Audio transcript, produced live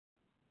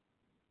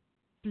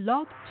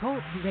Blog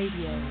Talk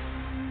Radio.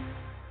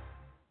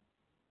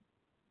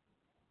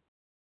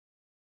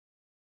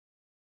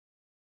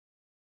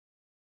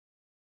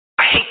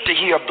 I hate to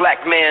hear a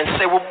black man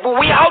say, well,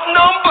 we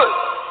outnumbered.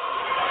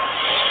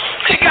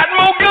 They got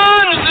more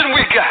guns than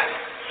we got.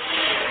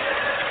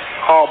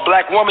 Oh,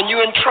 black woman,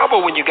 you in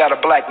trouble when you got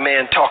a black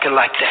man talking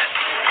like that.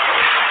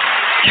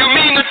 You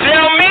mean to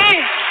tell me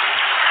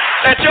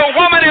that your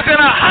woman is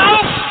in a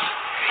house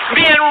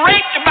being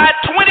raped by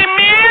 20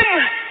 men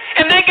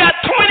and they got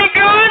 20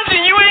 guns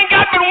and you ain't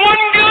got but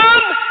one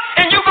gun,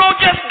 and you gonna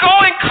just go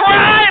and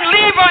cry and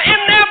leave her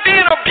in there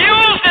being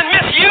abused and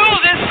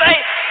misused and say,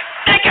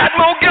 they got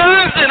more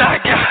guns than I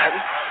got.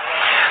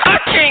 I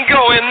can't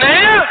go in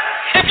there.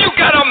 If you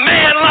got a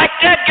man like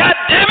that,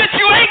 goddammit,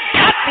 you ain't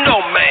got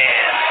no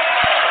man.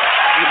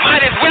 You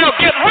might as well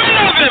get rid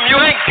of him. You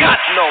ain't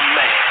got no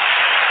man.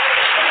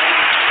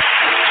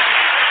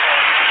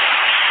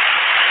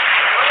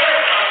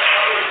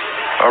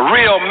 A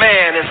real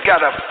man has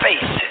got to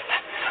face it.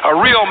 A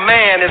real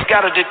man has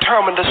got to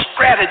determine the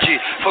strategy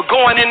for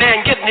going in there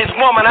and getting his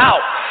woman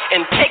out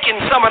and taking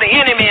some of the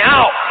enemy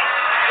out.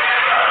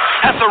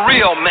 That's a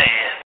real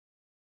man.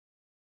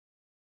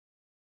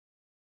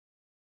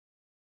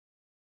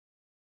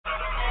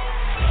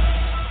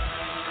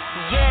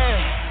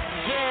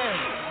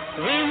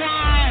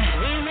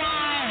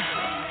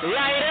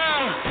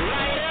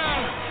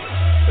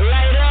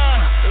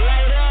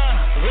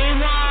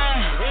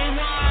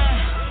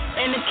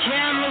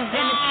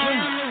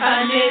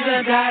 A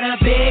nigga got a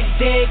big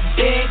dick,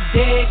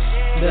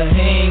 but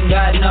he ain't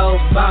got no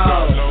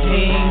balls,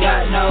 he ain't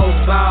got no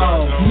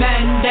balls.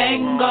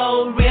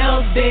 Mandingo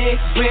real big,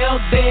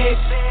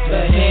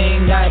 but he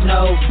ain't got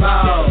no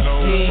balls,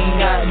 he ain't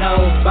got no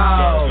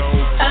balls.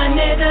 A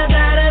nigga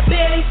got a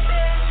big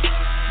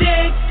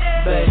dick,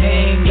 but he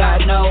ain't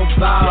got no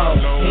balls,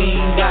 he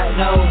ain't got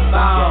no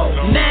balls.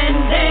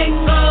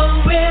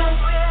 Mandingo real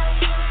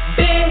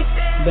big,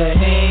 but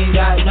he ain't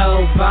got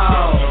no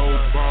balls.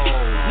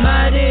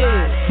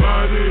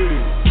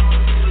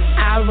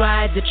 I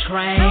ride the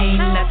train,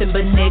 nothing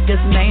but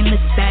niggas mainly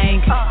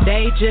stank.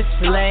 They just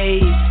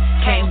slaves,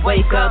 can't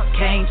wake up,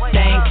 can't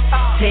think.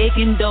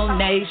 Taking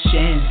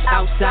donations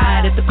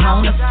outside at the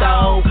corner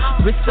store.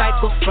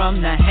 Recycle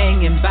from the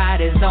hanging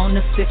bodies on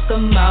the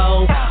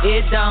sycamore.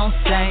 It don't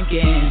sink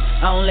in,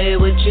 only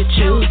what you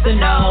choose to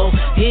know.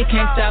 He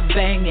can't stop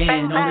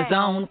banging on his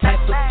own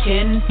type of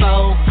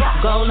kinfolk.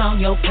 Gold on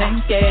your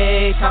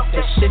pinky, talk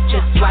that shit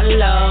you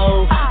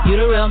swallow. You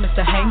the real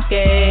Mr.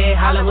 Hanky,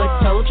 Hollywood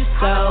told you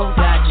so.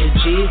 Got your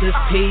Jesus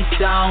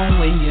piece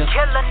on when you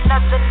kill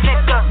another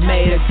nigga.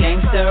 Made a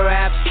gangster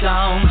rap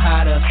song,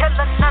 how to kill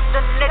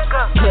another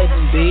nigga.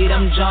 Couldn't beat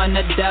him, join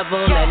the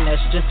devil, and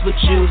that's just what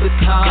you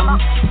become.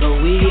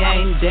 But we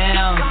ain't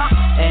down,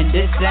 and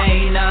this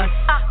ain't us.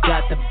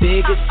 Got the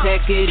biggest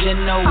package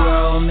in the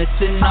world,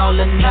 missing all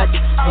the nuts.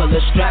 Pull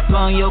a strap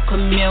on your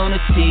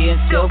community and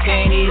still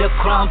can't eat a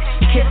crumb.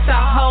 Kiss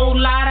a whole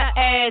lot of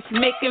ass,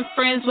 making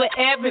friends with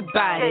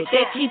everybody.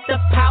 They keep the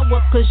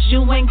power cause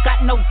you ain't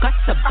got no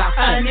guts about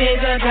you. A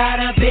nigga got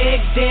a big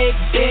dick,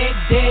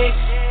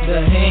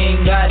 but he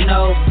ain't got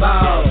no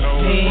balls,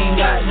 he ain't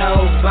got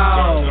no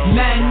balls.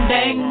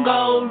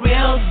 Mandingo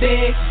real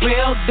big,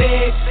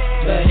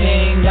 but he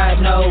ain't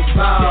got no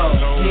balls,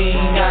 he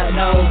ain't got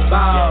no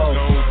balls.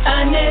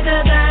 A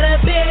nigga got a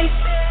big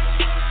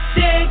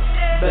dick,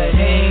 but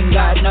he ain't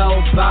got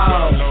no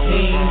balls,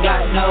 he ain't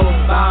got no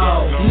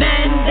balls.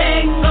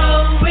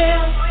 Mandingo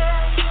real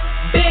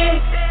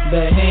big,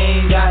 but he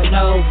ain't got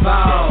no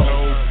balls.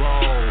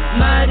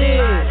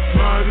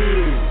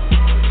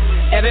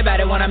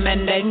 Everybody want a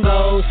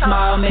mandingo,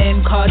 small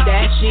men,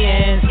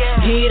 Kardashians.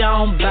 He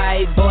don't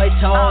bite, boy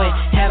toy,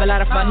 have a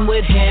lot of fun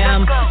with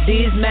him.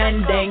 These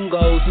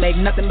mandingos make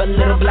nothing but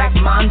little black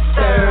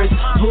monsters.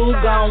 Who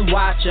gon'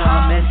 watch him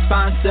and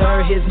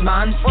sponsor his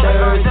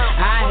monsters?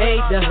 I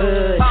hate the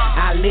hood,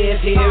 I live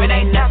here and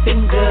ain't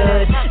nothing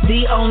good.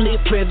 The only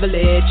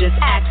privilege is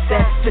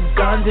access to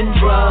guns and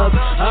drugs.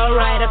 A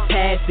rite of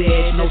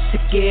passage, no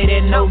ticket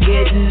and no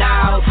getting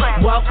out.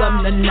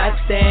 Welcome to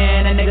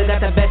nothing, a nigga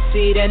got the best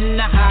seat in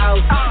the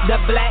house. The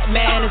black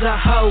man is a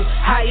hoe,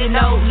 how you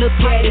know? Look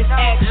at his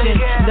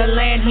actions. The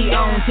land he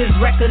owns, his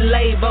record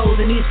labels,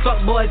 and these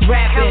fuckboys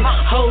rapping.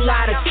 Whole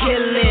lot of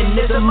killing,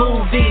 there's a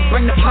movie,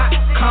 bring the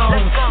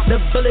popcorn. The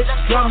bullets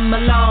drum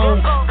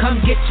alone,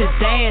 come get your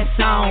dance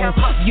on.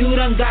 You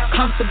done got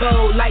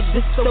comfortable, like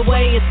this is the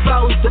way it's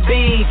supposed to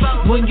be.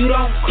 When you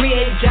don't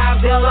create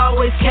jobs, they'll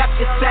always cap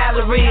your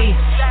salary.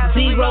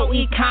 Zero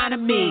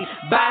economy,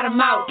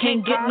 bottom out,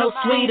 can't get no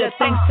sweeter.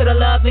 Thanks to the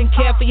love and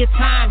care for your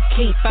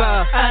timekeeper.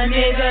 A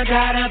nigga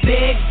got a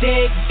big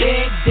dick,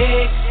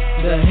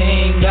 but he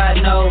ain't got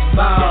no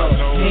balls,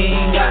 he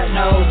ain't got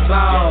no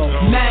balls.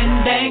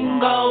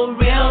 Mandingo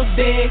real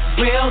big,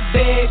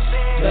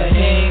 but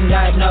he ain't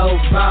got no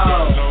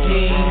balls,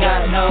 he ain't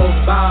got no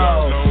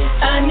balls.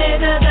 A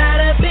nigga got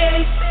a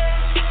big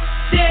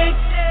dick,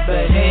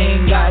 but he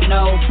ain't got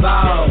no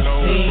balls,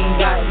 he ain't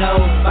got no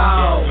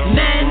balls.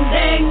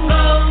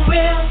 Mandingo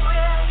real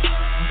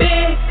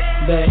big,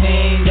 but he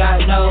ain't got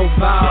no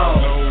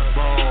balls.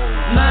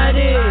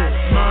 Mighty.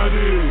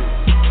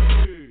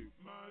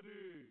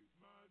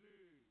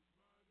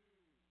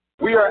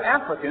 We are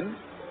Africans,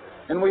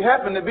 and we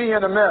happen to be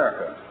in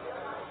America.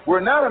 We're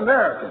not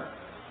Americans.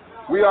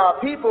 We are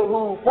people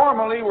who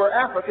formerly were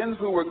Africans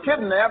who were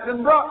kidnapped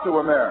and brought to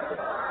America.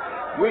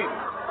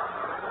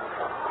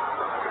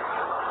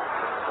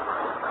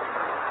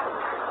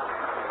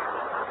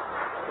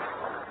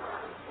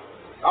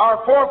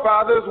 Our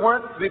forefathers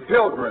weren't the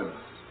Pilgrims.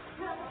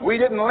 We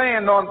didn't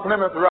land on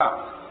Plymouth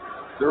Rock.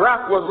 The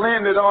rock was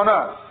landed on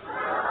us.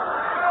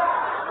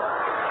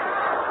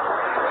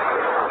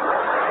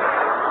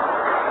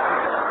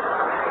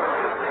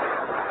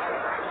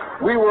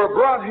 We were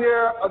brought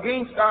here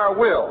against our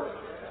will.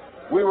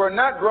 We were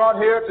not brought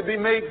here to be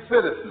made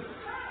citizens.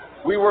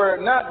 We were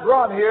not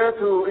brought here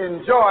to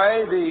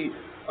enjoy the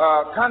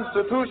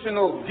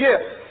constitutional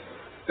gifts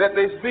that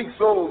they speak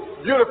so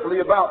beautifully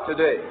about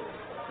today.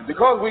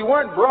 Because we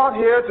weren't brought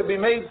here to be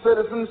made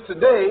citizens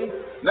today,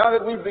 now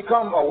that we've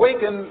become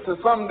awakened to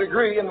some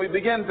degree and we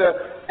begin to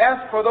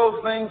ask for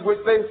those things which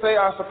they say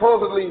are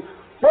supposedly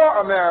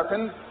for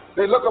Americans,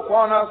 they look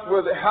upon us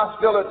with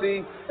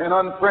hostility and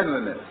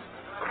unfriendliness.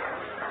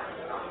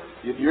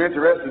 If you're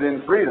interested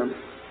in freedom,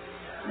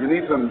 you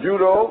need some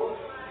judo,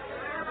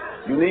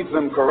 you need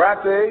some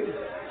karate,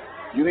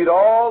 you need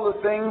all the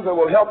things that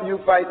will help you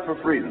fight for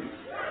freedom.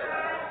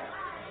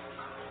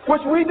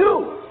 Which we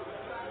do.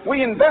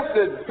 We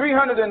invested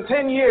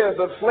 310 years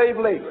of slave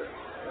labor.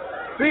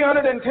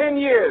 310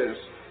 years,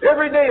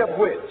 every day of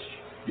which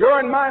your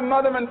and my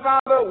mother and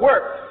father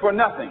worked for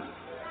nothing.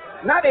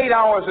 Not 8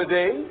 hours a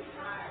day.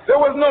 There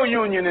was no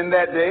union in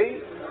that day.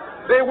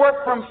 They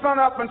worked from sun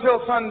up until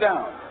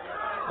sundown.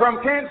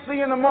 From can't see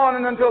in the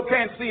morning until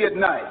can't see at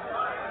night.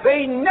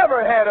 They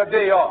never had a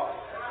day off.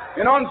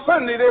 And on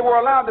Sunday they were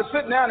allowed to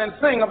sit down and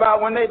sing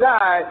about when they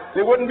died,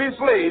 they wouldn't be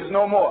slaves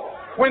no more.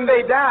 When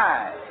they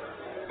died,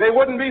 they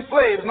wouldn't be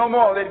slaves no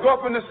more. They'd go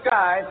up in the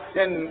sky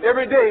and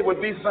every day would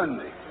be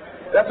Sunday.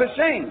 That's a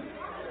shame.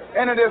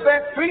 And it is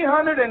that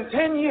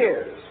 310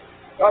 years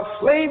of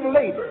slave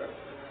labor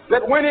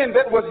that went in,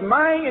 that was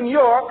my and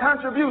your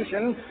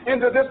contribution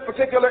into this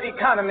particular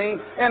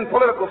economy and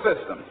political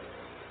system.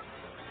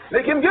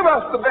 They can give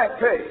us the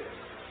back pay.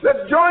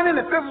 Let's join in.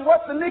 If this is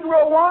what the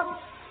Negro wants,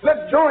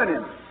 let's join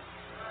him.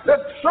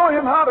 Let's show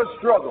him how to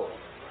struggle.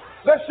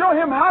 Let's show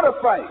him how to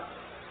fight.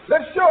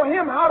 Let's show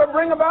him how to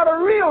bring about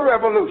a real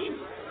revolution.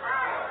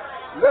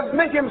 Let's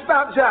make him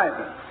stop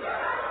jiving.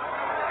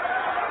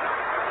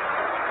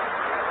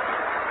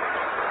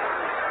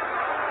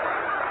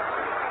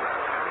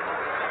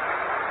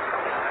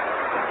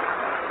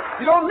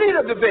 You don't need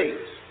a debate.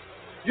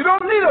 You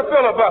don't need a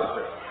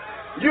filibuster.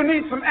 You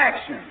need some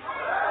action.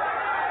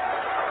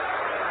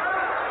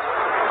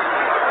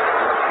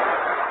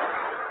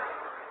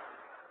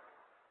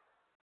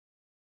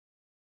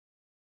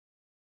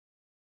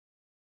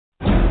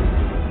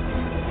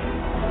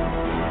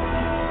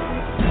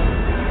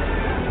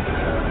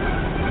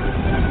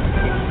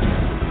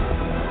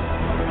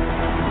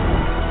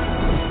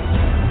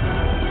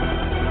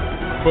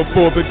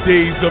 Before the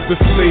days of the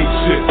slave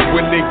ship,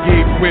 when they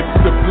gave whips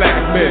to black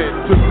men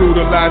to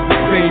brutalize the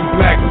same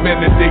black men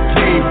that they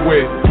came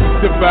with.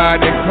 Divide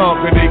and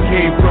conquer, they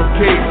came from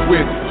caves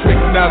with trick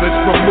knowledge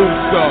from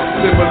Musa,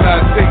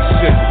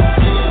 civilization.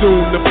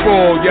 Soon to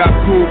fall,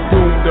 Yakub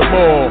doomed them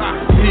all.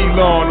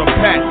 Elon of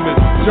Patmos,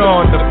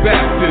 John the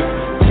Baptist,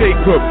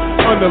 Jacob,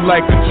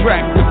 unlike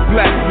attractive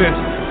blackness.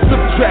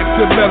 Subtract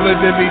the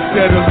melanin, he's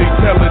steadily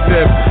telling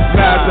them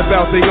lies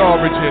about their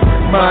origin.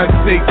 Mind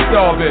state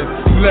starving,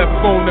 left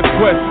on the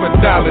quest for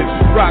knowledge.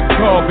 Rock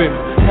carving,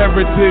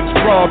 heritage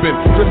robbing,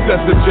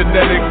 recessive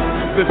genetics.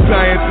 The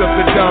science of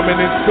the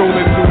dominant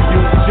stolen through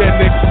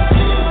eugenics.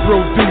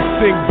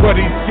 Producing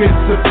buddy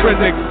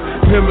schizophrenics,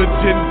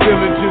 pillaging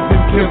villages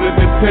and killing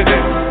the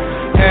tenants.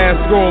 Ask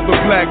all the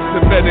black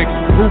Semitic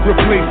who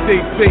replaced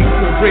their faith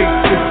to race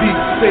the deep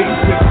state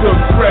and took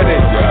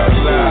credit.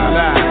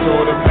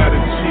 Taught them how to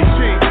cheat,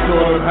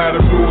 taught them how to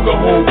rule the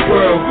whole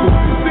world through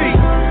deceit.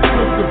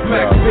 Took the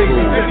black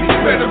babies and he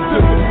fed them to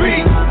the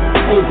beat.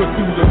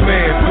 Overthrew the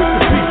land with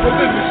the people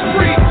in the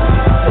streets.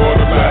 Taught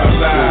them how to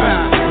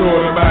lie,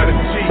 taught them how to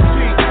cheat,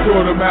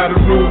 taught them how to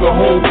rule the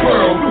whole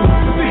world through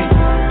deceit.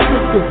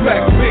 Took the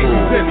black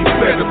babies and he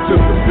fed them to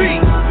the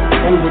beat.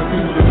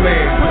 Overthrew the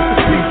land with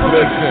the people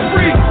in the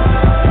streets.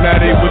 Now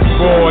they was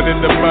born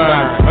in the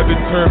mind, a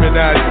determined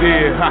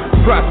idea.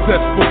 Process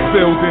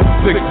fulfilled in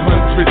 600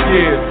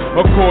 years,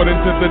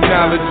 according to the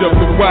knowledge of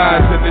the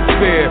wise and the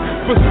fair.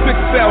 For 6,000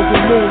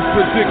 moons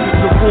predicted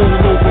to rule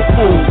over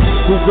fools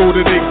who go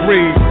to their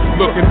graves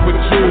looking for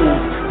jewels.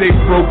 They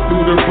broke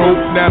through the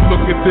rope, now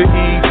look at the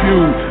EU.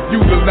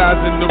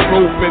 Utilizing the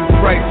rope and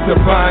Christ to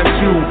bind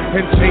you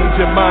and change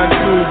your mind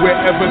to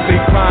wherever they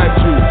find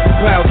you.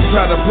 Clouds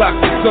try to block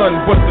the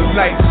sun, but the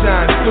light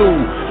shines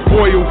through.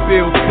 Oil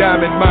fields,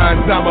 diamond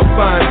mines, I'ma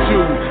find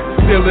you.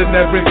 Stealing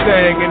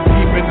everything and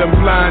keeping them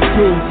blind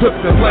too. Took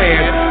the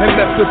land and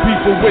left the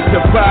people with the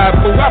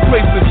Bible. I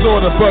place the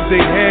sword above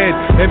their head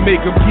and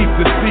make them keep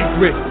the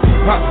secret.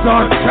 My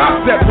son,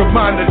 chop that,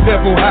 remind the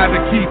devil how to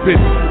keep it.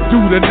 Do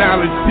the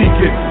knowledge, seek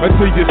it,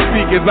 until you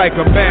speak it like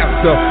a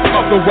master.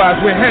 Otherwise,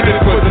 we're headed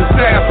for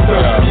disaster.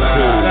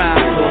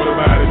 Taught him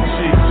how to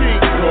cheat,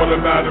 taught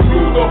him how to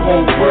rule the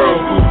whole world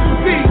through the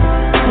feet.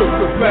 Took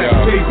the black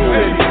baby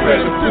and he fed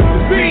him to the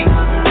beat.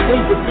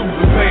 Overthrew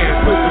the land,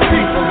 put the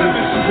people in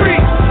the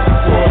street.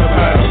 Taught him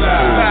how to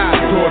lie,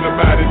 taught him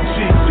how to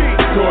cheat,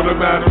 taught him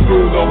how to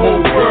rule the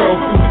whole world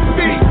through the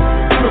feet.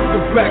 Took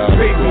the black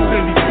baby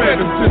and he fed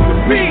him to the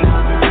beat.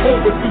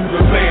 Overthrew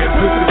the land,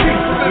 put the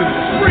people in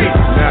the street.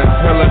 Now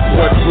tell us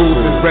what rules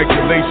and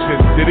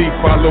regulations did he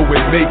follow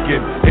in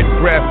making,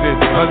 engrafted,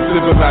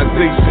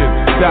 uncivilization.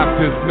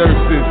 Doctors,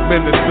 nurses,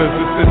 ministers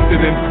assisted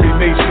in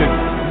cremation,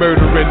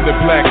 murdering the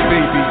black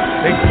baby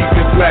and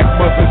keeping black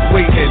mothers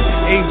waiting.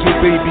 Angel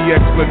baby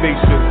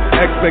explanations,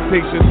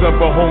 expectations of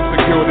a home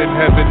secured in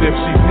heaven if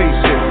she's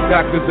patient.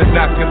 Doctors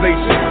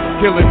inoculation,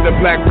 killing the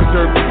black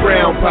reserved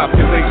brown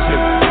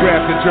population.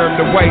 Grabbed the germ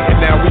to white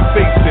and now we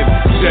facing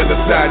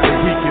genocide, the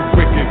weak and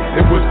wicked.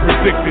 It was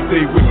predicted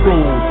they would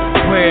rule.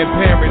 Planned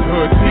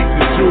Parenthood, teach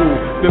the jewel.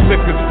 The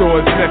liquor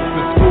stores next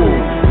to school.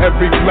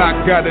 Every block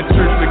got a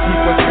church to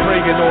keep us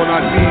praying on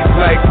our knees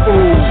like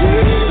fools.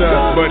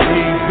 But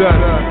he's us,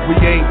 we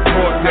ain't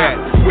taught that,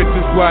 which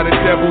is why the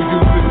devil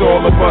uses all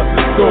of us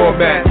as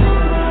doormats.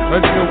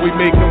 Until we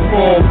make them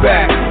fall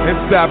back and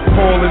stop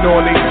calling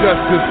on their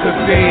justice, cause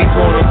they ain't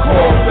gonna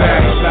call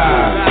back.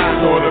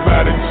 Taught him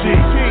how to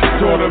cheat,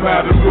 taught him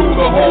how to rule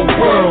the whole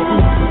world through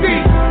the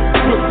feet.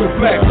 Took the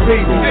black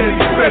baby and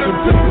he fed him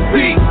to the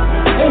beat.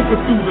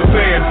 Overthrew the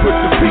land, put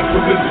the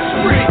people in the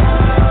street.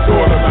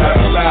 Taught him how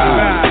to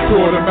lie,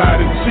 taught him how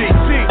to cheat,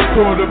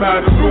 taught him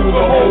how to rule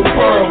the whole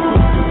world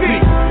through the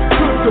feet.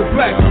 Took the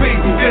black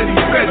baby and he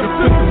fed him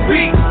to the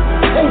beat.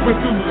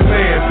 Overthrew the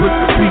land, put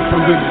the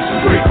people in the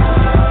street.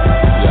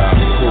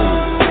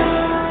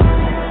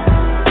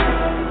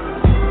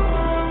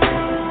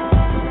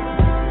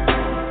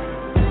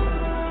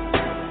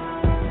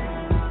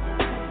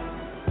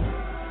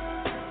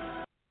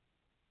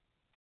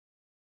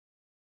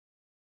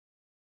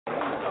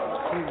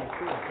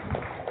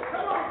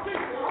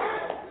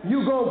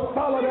 You gonna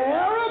follow the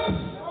Arabs?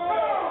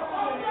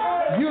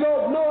 You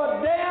don't know a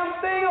damn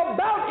thing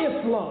about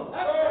Islam.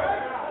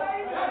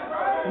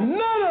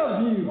 None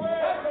of you.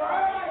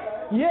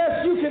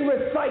 Yes, you can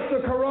recite the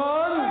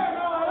Quran.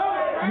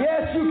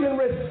 Yes, you can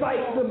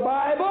recite the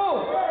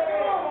Bible.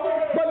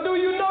 But do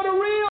you know the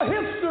real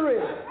history?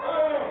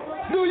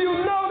 Do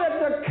you know that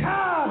the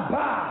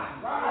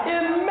Kaaba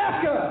in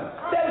Mecca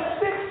that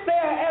sits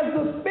there as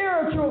the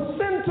spiritual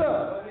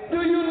center?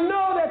 Do you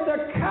know that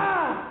the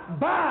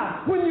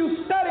Kaaba, when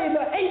you study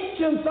the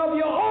ancients of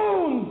your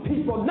own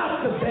people,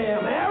 not the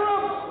damn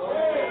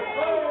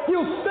Arabs,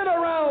 you sit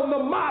around the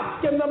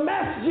mosque and the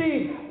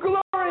masjid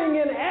glorying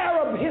in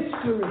Arab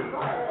history,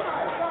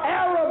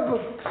 Arab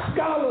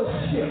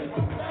scholarship,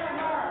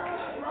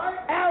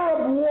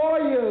 Arab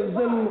warriors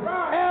and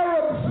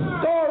Arab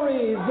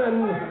stories,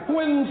 and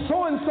when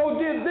so-and-so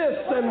did this,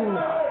 and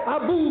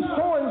Abu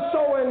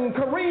so-and-so, and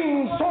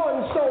Kareem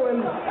so-and-so,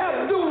 and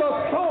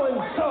Abdullah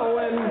so-and-so,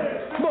 and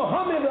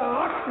Muhammad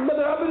Ahmad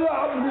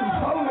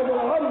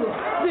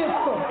this.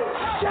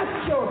 Shut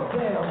your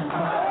damn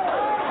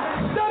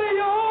mouth. Study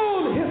your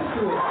own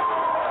history.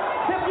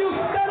 If you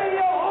study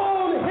your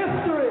own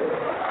history,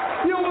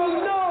 you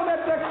will know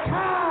that the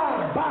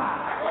Kaaba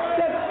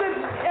that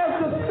sits as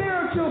the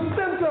spiritual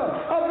center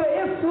of the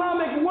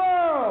Islamic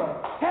world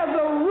has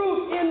a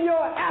root in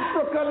your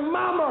African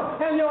mama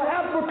and your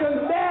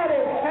African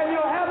daddy and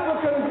your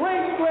African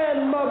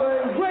great-grandmother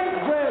and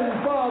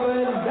great-grandfather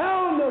and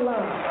down the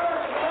line.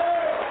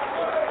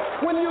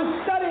 When you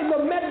study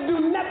the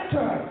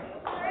Medunetta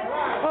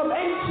of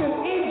ancient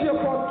Egypt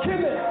or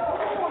Kemet,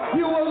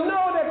 you will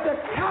know that the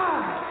Ka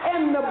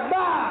and the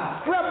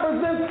Ba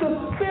represents the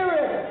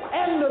spirit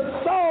and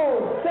the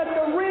soul, that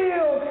the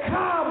real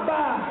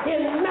Kaaba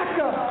in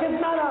Mecca is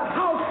not a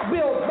house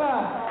built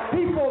by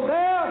people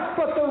there,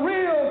 but the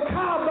real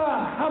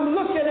Kaaba I'm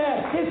looking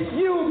at, it's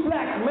you,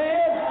 black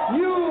man.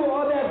 You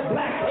are that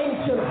black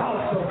ancient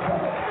house of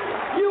God.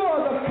 You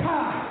are the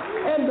Ka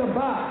and the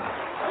Ba.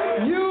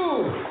 You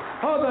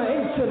are the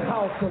ancient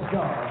house of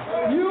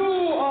God. You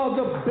are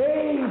the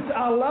Beit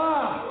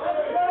Allah.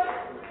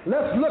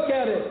 Let's look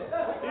at it.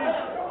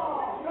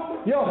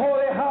 Your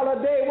holy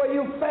holiday where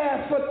you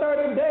fast for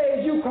 30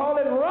 days, you call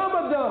it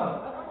Ramadan.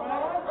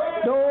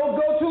 Don't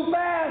go too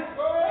fast.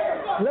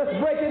 Let's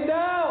break it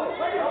down.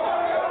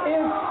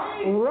 It's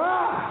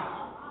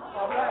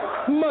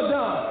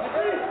Ramadan.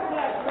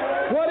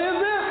 What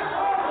is it?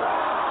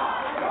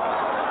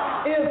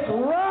 It's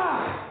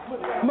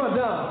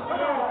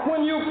Ramadan.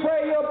 When you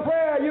pray your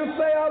prayer, you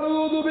say,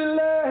 A'udhu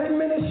billahi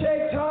minash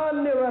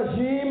shaitanir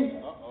rajim.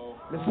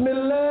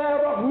 Bismillah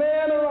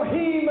ar-Rahman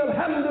ar-Rahim,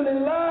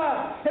 alhamdulillah.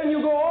 And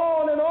you go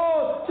on and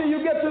on till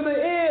you get to the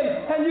end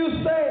and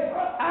you say,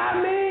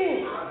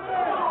 Ameen.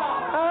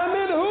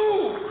 Amin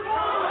who?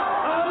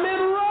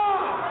 Amin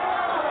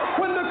Ra.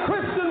 When the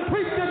Christian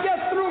preacher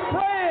gets through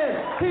praying,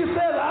 he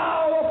says,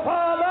 Our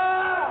Father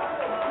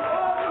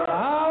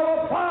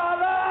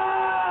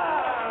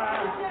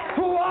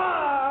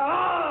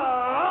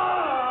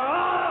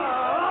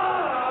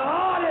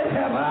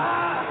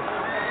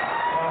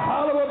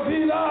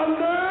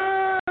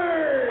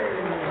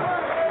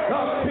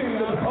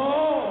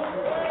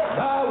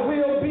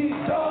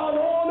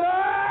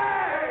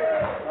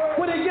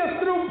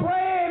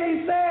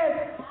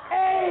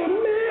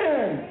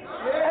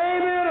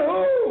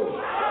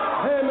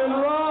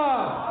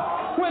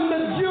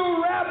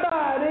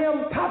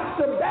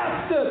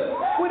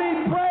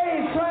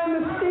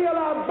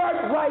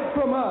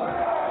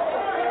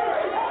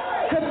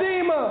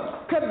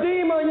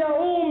Kadima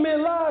Yaum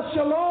Milah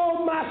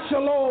Shalom Ma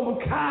Shalom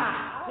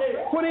Ka.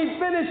 When he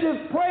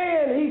finishes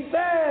praying, he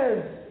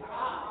says,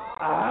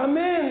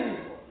 Amen.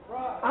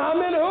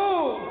 Amen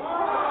who?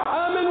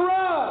 Amen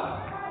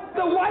Ra.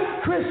 The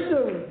white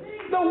Christian,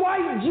 the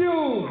white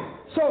Jew,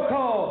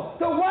 so-called,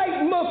 the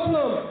white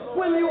Muslim.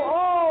 When you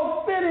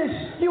all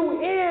finish,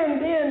 you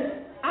end in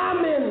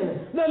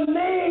Amen, the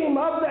name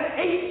of the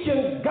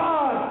ancient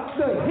God,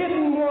 the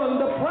hidden one,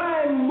 the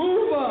prime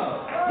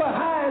mover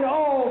behind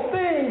all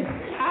things.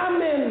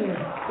 Amen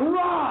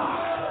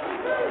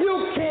Ra.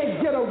 You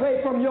can't get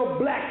away from your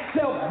black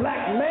self,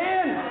 black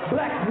man,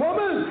 black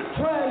woman,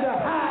 trying to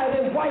hide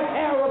in white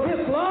Arab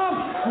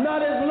Islam.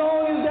 Not as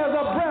long as there's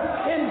a breath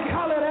in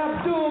Khalid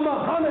Abdul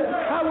Muhammad.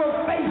 I will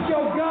face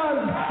your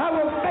guns. I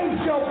will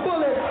face your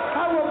bullets.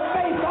 I will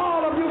face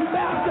all of you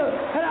bastards,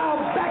 and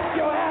I'll back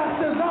your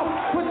asses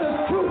up with the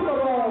truth of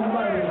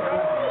Almighty.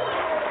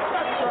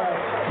 That's right.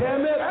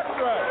 Damn it. That's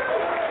right.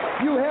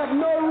 You have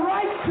no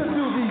right to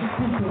do these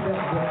people that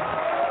way.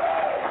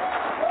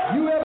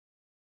 You have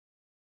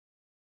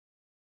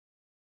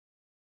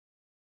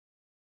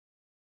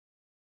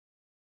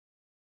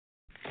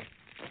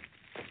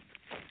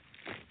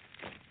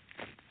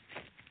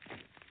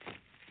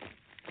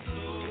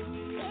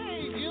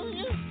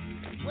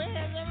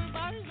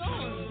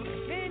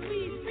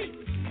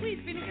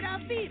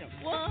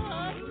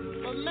What?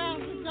 But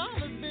Master God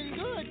has been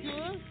good to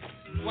us.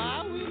 Why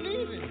are we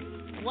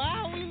leaving? Why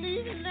are we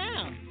leaving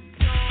now?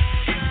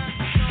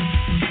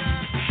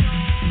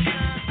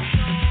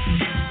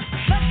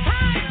 The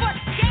time for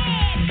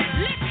scared,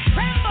 lips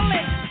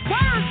trembling,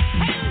 words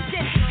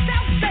changing,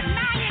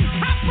 self-denying,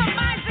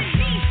 compromising,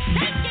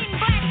 shaking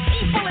black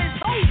people is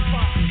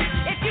over.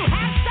 If you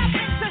have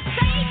something to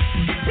say,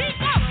 speak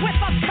up with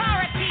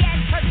authority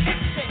and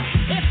conviction.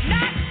 If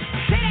not,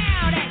 sit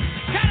down and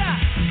shut up.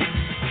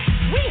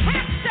 We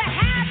have to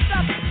have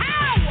the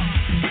power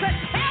to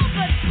tell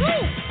the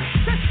truth,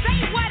 to say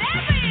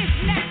whatever is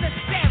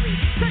necessary,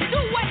 to do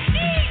what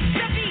needs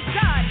to be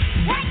done,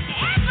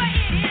 whatever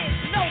it is,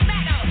 no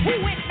matter who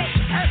it may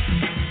hurt.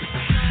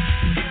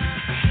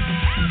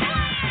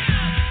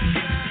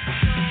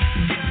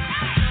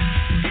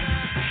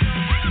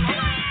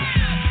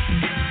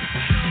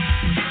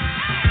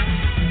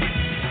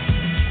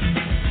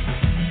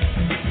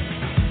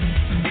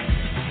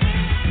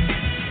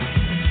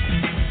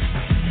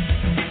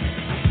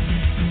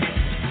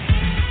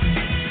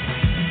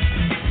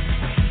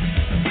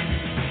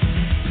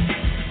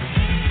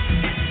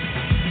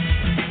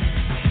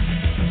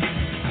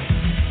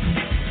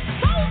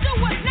 Soldier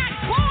was not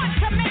born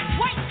to make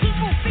white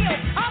people feel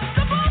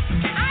comfortable.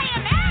 I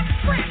am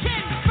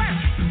African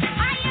first.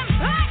 I am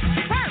black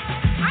first.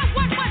 I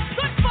want what's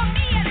good for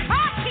me and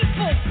my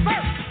people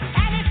first.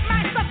 And if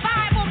my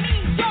survival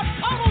means your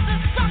total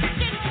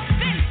destruction,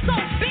 then so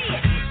be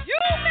it. You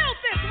built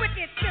this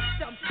wicked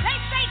system. They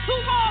say two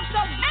wrongs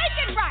don't make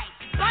it right,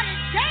 but it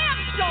damn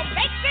sure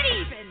makes it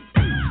even.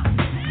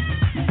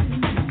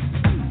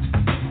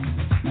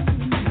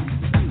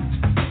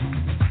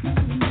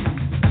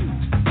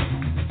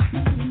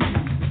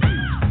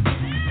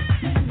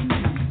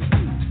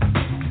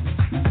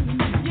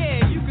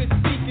 Yeah, you can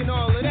speak and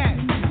all of that,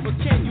 but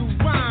can you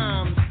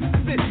rhyme,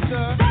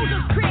 sister?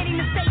 Soldiers creating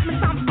the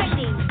statements I'm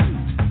stating.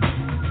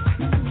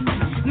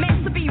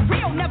 Meant to be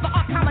real, never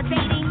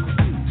accommodating.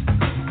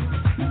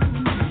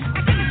 I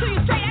give it to you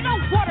straight, I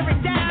don't water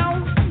it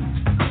down.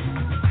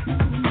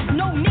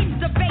 No need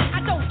to debate,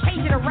 I don't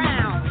change it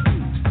around.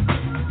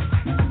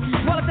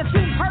 Well, if the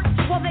truth hurts,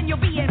 well then you'll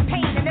be in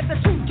pain. And if the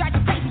truth drives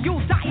you crazy,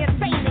 you'll die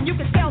insane. And you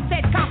can tell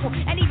Ted Koppel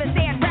and even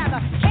Dan Rather.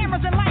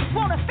 Cameras and lights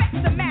won't affect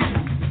the matter.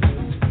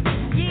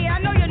 Yeah, I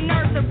know your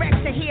nerves are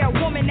wrecked to hear a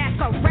woman that's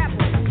a rebel.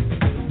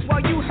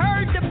 Well, you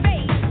heard the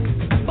bass,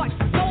 but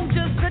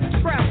soldiers the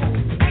treble.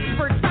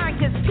 Expert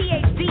scientists,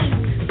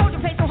 PhDs. Soldier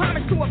pays no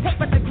homage to a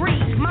paper degree.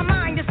 My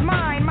mind is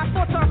mine, my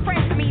thoughts are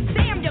friends to me.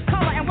 Damn your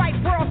color and white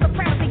world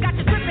supremacy. Got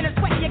you dripping and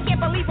sweating, you can't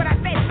believe what I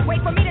said.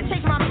 Wait for me to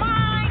change my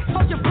mind.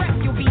 Hold your breath,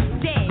 you'll be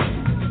dead.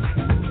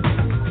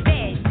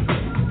 Dead.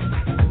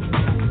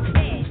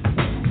 Dead.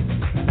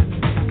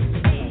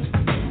 Dead.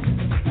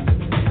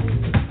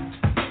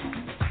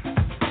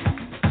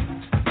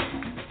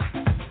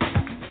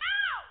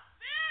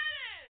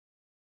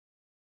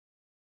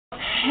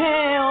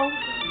 Hell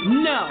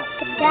no.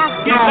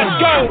 Yeah, let's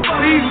go.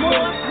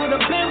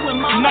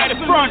 United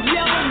Front.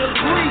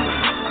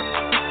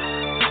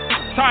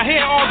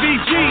 ttahir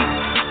RBG.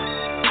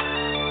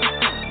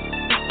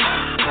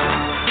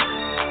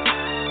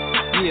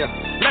 Yeah.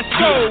 Let's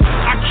go.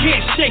 I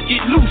can't shake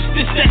it loose.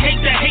 This the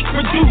hate that hate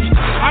produced.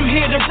 I'm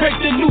here to break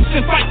the noose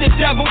and fight the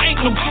devil.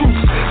 Ain't no truth.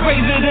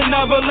 Raise it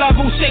another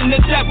level. Shame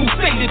the devil.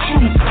 Say the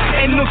truth.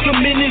 And look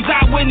him in his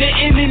eye when the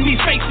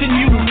enemy's facing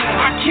you.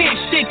 I can't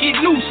shake it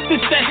loose.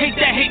 This the hate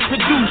that hate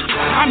produced.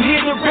 I'm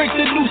here to break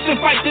the noose and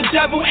fight the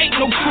devil. Ain't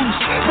no truth.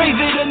 Raise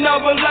it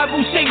another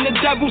level. Shame the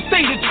devil.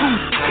 Say the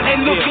truth.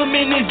 And look him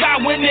in his eye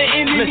when the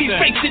enemy's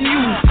facing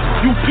you.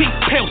 You peak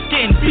pale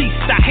skin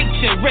beast. I hate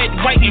your red,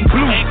 white, and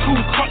blue. And Ku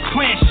Klux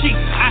Klan sheep.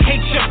 I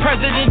hate your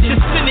president, your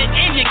senate,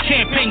 and your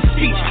campaign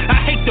speech. I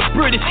hate the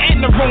British and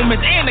the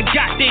Romans and the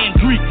goddamn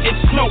Greeks.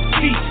 It's no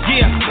peace,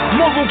 yeah.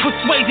 Moral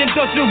persuasion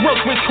doesn't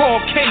work with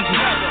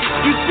Caucasians.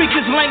 You speak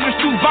this language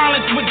through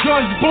violence with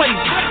guns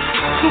blazing.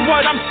 So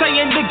what I'm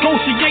saying,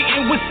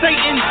 negotiating with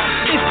Satan,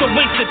 it's a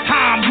waste of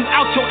time. You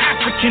out your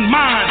African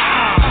mind.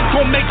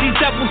 Gonna make these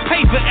devils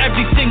pay for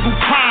every single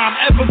crime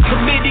ever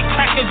committed.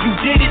 Crackers, you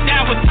did it,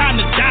 now it's time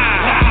to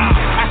die.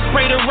 I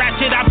spray the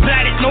ratchet, I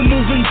blat it, no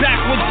moving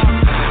backwards.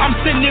 I'm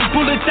sending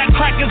bullets at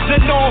crackers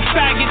and all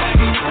faggots.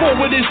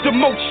 Forward is the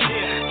motion.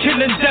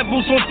 Killing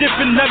devils on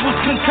different levels,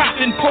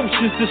 concocting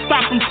potions to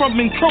stop them from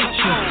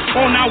encroaching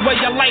on our way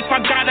of life. I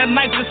got a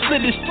knife to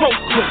slit his throat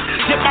quick.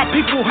 Get my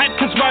people hyped,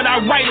 cause what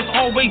I write is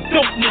always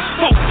dopeness.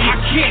 I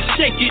can't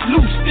shake it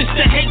loose. This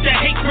the hate that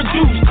hate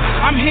produced.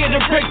 I'm here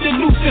to break the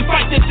noose and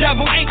fight the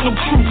devil. Ain't no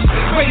truth.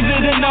 Raise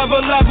it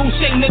another level.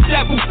 Shame the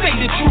devil. Say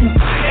the truth.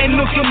 And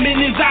look him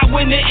in his eye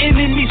when the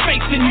enemy's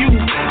facing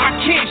you. I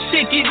can't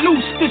shake it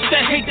loose. This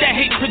the hate that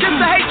hate produced.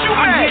 This the hate you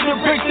I'm made. here to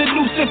break the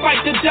noose and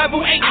fight the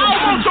devil. Ain't no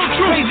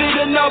truth. Raise it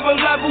another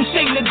level,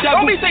 shame the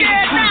devil, say the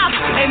truth.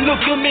 And look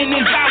him in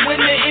his eye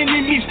when the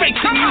enemy's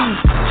facing you.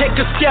 Take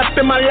a step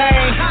in my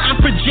lane, I'm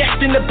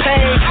projecting the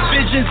pain.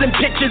 Visions and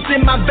pictures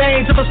in my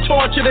veins of us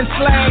tortured and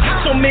slain.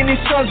 So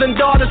many sons and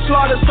daughters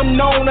slaughtered, some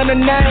known on the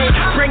name.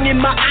 Bringing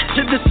my eye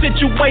to the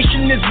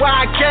situation is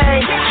why I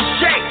came. To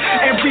shake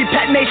every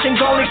pet nation,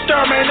 gon'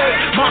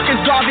 exterminate. Marcus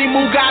Garvey,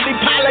 Mugabe,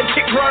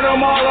 politic, run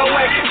them all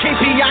away.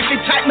 KPI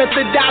type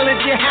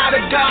methodology, how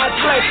the gods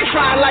play.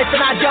 Try life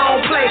and I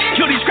don't play.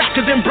 Kill these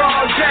crackers in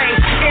broad day.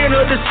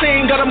 Enter the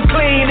scene, got them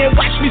clean and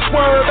watch me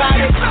swerve at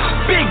it.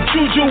 Big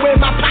juju in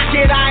my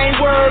pocket, I ain't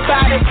worried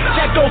about it.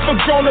 That go for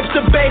grown-ups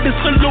to babies.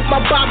 Salute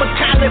my Baba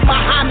Khalid,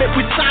 Muhammad,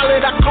 we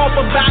solid. I call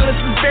for violence,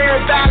 is very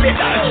valid.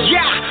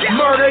 Yeah,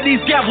 murder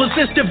these devils,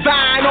 it's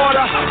divine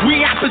order.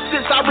 We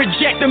opposites, I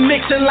reject the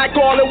mixing like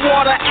oil and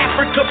water.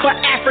 Africa for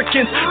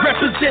Africans,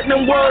 representing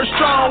them words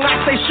strong. I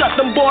say shut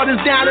them borders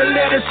down and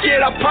let us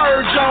get a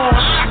purge on.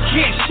 I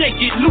can't shake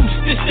it loose.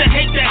 This the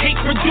hate that hate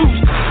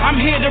produced. I'm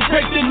here to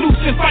break the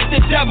noose and fight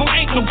the devil.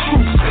 Ain't no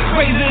truth.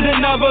 Raise it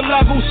another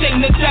level.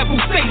 Shame the devil.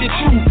 Say the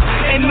truth.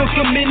 And look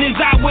him in his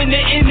eye when the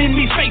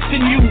enemy's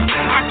facing you.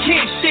 I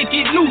can't shake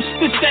it loose.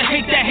 This the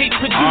hate that hate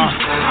produced.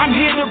 I'm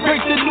here to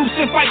break the noose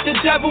and fight the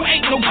devil.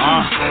 Ain't no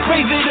truth.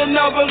 Raise it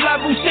another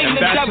level. Shame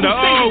the devil.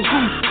 Say the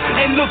truth.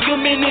 And look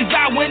him in his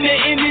eye when the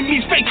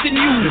enemy's facing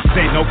you. This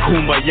ain't no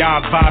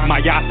kumbaya vibe.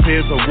 My yasa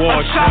is a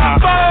war cry.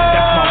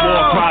 That's my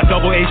war cry.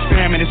 Double H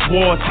famine. It's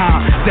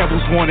wartime.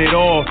 Devils want it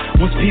all.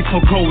 What's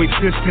peaceful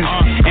coexistence?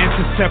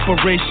 Answer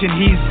separation.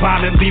 He's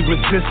violently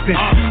resistant.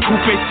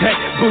 Coupe tech,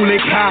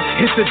 bullet high.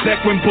 Hit the deck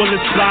when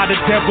bullets fly. The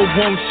devil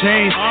won't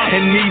change.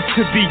 It needs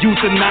to be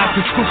euthanized.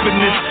 The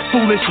stupidness,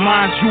 foolish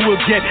minds you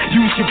will get.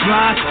 Use your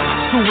blind.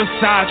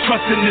 Suicide.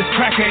 Trusting this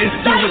cracker is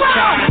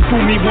suicide.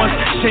 Fool me once,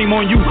 shame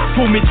on you.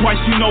 Fool me twice,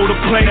 you know the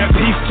play. That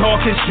peace talk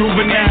is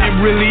juvenile. It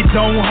really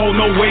don't hold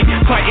no weight.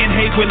 Fighting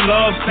hate with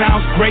love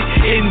sounds great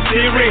in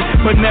theory,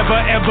 but never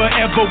ever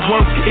ever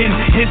work in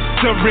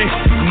history.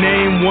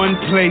 Name one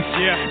place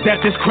that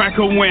this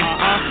cracker went.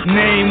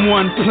 Name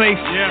one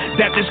place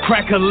that this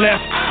cracker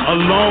left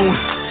alone.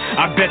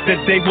 I bet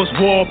that they was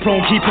war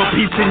prone. Keep a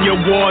piece in your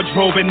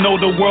wardrobe and know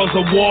the world's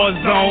a war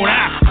zone.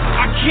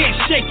 I can't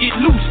shake it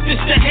loose.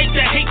 This the hate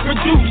that hate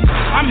produced.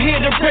 I'm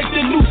here to break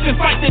the noose and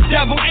fight the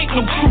devil. Ain't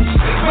no truth.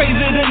 Raise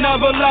it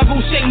another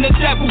level. Shame the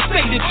devil. Say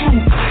the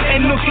truth.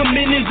 And look him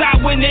in his eye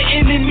when the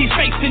enemy's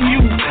facing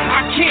you.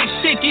 I can't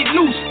shake it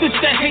loose. This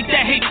the hate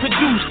that hate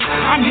produced.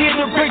 I'm here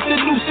to break the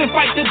noose and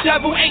fight the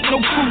devil. Ain't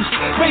no truth.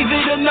 Raise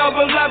it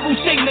another level.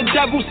 Shame the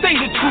devil. Say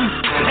the truth.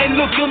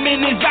 And look him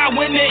in his eye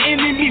when the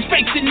enemy's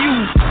facing you.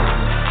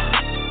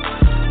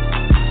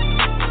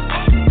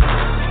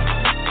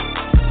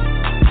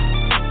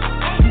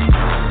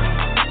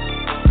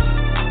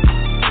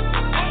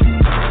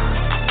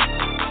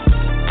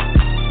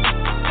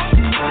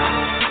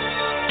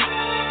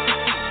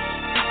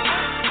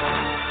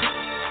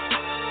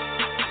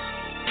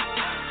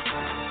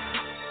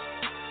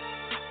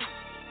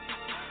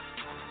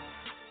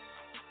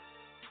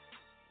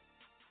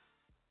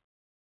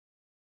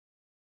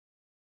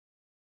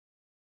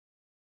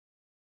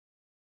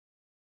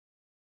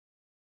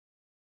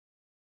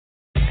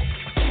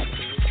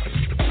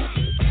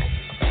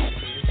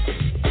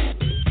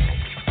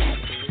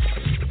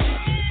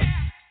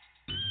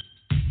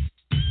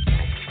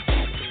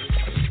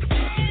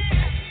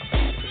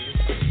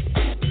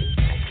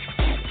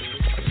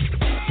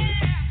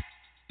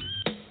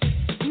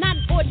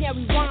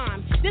 Ordinary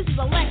rhyme, This is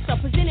a lecture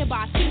presented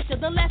by a teacher.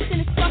 The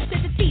lesson is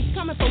structured to teach,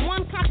 coming from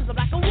one conscious of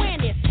black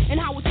awareness and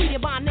how we're treated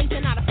by a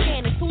nation out of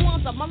fairness. To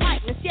ones of my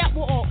likeness, yet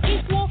we're all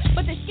equal,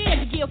 but they're scared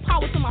to give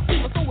power to my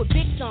people, so we're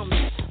victims.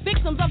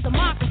 Victims of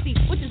democracy,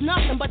 which is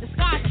nothing but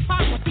disguised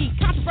hypocrisy.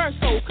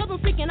 Controversial, cause I'm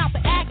speaking out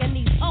the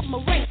agonies of my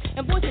race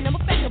and voicing them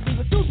effectively,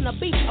 refusing to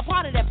be a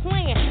part of that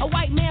plan. A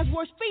white man's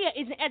worst fear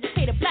is an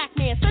educated black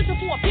man searching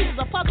for a piece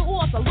of a puzzle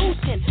or a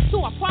solution to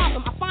a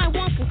problem. I find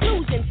one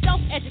conclusion: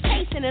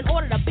 self-education in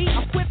order to be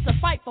equipped to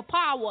fight for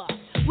power.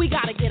 We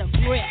gotta get a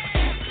grip.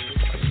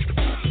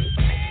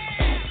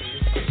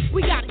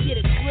 We gotta get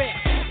a grip.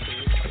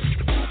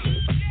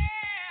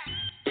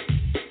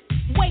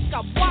 Wake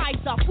up,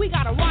 rise up. We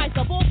gotta rise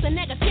up off the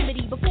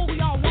negativity before we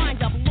all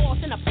wind up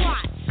lost in a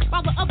plot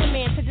by the other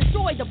man to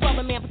destroy the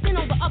brother man. But then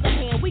on the other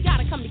hand, we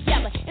gotta come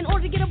together in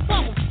order to get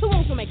above them. Two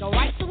wrongs will make a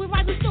right, so we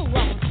rise and still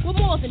love them. With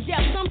morals and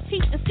depth, some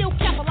teach and still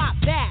kept a lot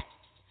back.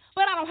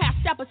 But I don't have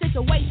step a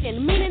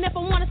situation, meaning if I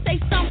wanna say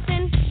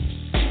something,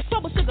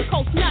 trouble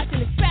sugarcoats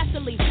nothing,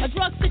 especially a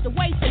drug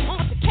situation,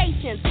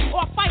 altercations,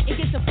 or a fight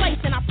against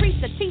inflation. I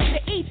preach to teach to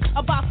each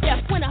about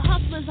steps. When a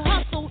hustler's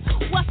hustle,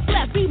 what's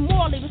left? Be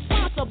morally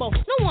responsible.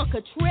 No one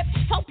could trip.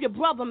 Help your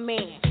brother,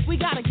 man. We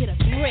gotta get a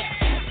grip.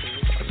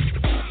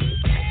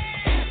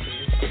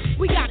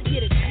 We gotta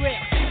get a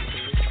grip.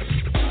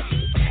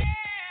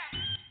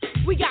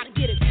 We gotta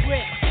get a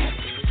grip.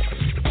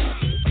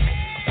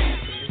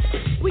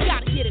 We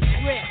gotta get a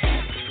grip.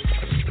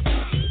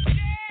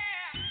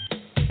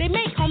 They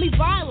may call me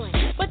violent,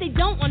 but they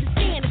don't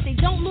understand. If they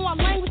don't know our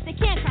language, they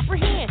can't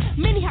comprehend.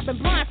 Many have been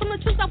blind from the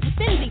true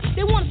self-vicinity.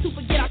 They want us to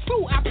forget our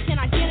true African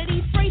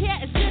identity. Straight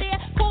hair is good hair,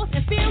 coarse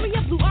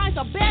inferior. Blue eyes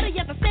are better,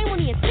 yet the same on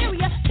the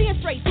interior. Seeing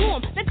straight through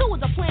them, that too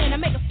is a plan to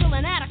make us feel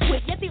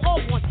inadequate. Yet they all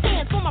want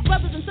stands for my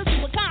brothers and sisters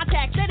with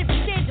contacts. Let it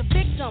be said you're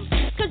victims,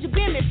 cause you've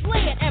been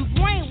misled and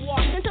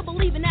brainwashed into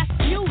believing that's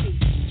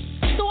beauty.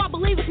 So I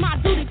believe it's my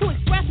duty to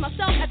express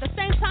myself, at the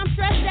same time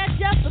stress that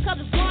just because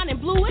it's blonde and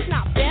blue, it's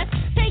not best.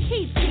 Take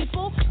heed,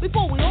 people,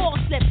 before we all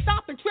slip.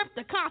 Stop and trip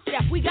the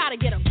concept. We gotta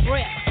get a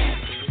grip.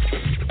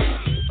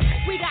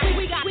 We gotta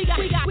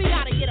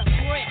get a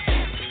grip.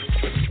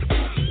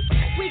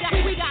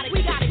 We gotta.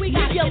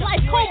 Live your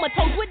life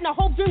comatose with no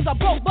hope, dreams are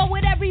broke. But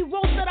with every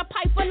roast of the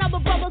pipe, another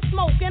brother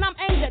smoke. And I'm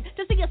angered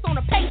to see us on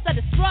the pace of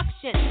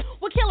destruction.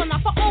 We're killing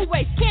off our own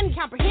race. Can you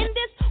comprehend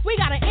this? We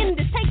gotta end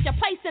this. Take your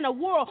place in the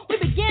world. We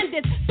begin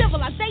this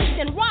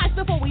civilization. Rise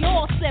before we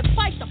all slip.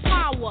 Fight the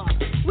power.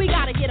 We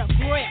gotta get a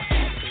grip.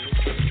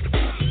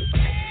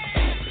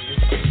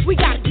 We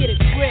gotta get a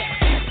grip.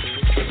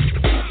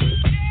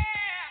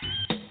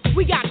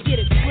 We gotta get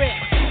a grip.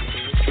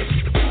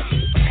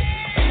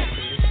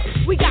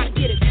 We gotta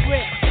get a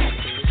grip.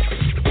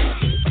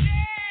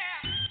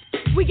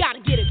 We gotta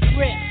get a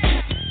grip.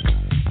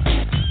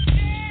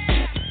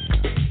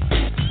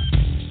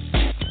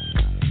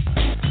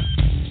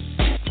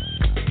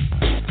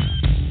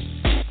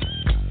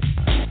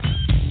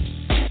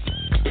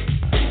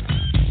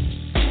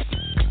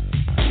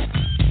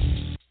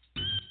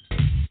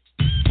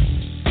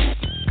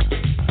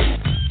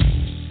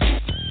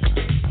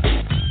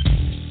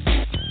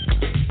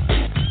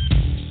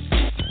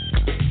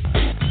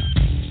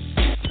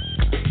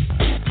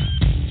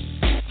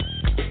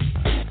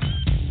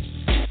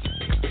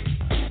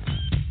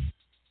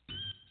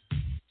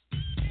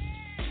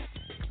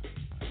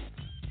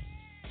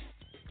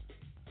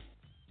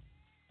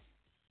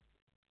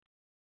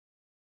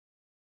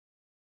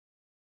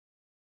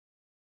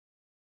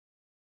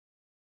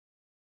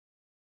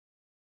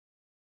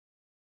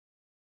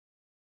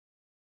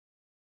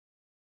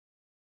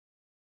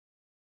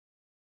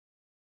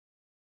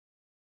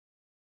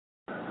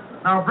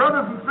 Now,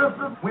 brothers and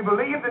sisters, we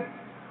believe that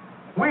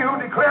we who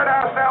declared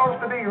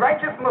ourselves to be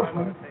righteous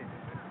Muslims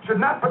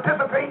should not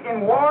participate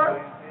in wars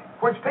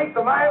which take the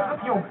lives of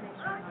humans.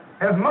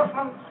 As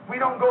Muslims, we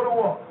don't go to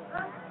war.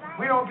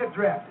 We don't get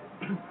drafted.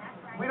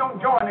 We don't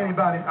join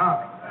anybody's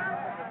army.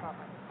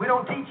 We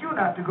don't teach you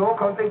not to go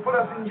because they put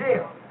us in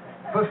jail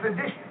for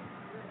sedition.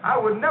 I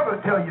would never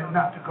tell you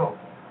not to go.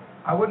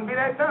 I wouldn't be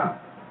that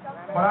dumb.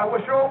 But I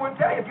would sure would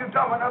tell you if you're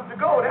dumb enough to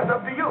go, that's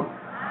up to you.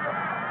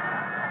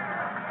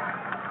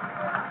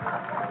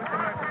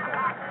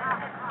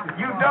 If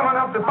you're dumb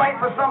enough to fight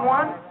for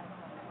someone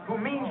who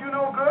means you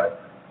no good,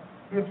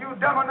 if you're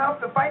dumb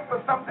enough to fight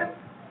for something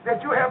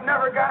that you have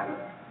never gotten,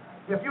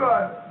 if you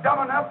are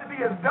dumb enough to be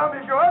as dumb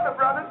as your other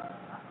brothers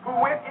who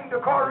went into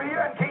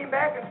Korea and came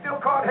back and still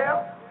caught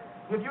hell,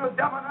 if you're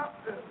dumb enough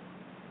to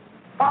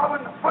follow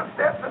in the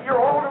footsteps of your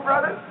older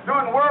brothers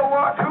during World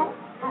War II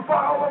who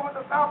fought all over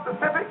the South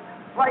Pacific,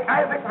 like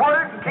Isaac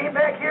Words, and came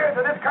back here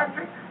to this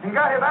country and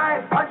got his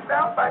eyes punched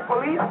out by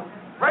police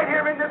right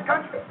here in this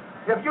country,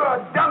 if you are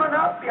dumb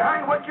enough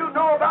behind what you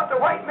know about the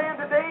white man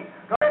today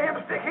to let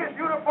him stick his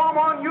uniform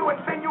on you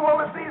and send you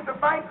overseas to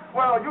fight,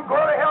 well, you go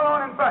to hell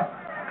on and fight.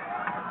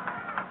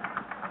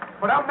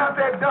 But I'm not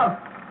that dumb.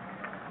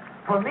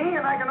 For me,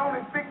 and I can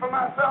only speak for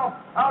myself,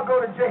 I'll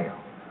go to jail.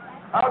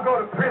 I'll go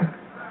to prison.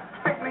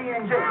 Stick me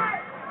in jail.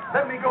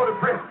 Let me go to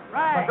prison.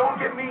 Right. But don't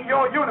give me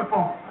your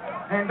uniform.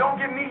 And don't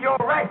give me your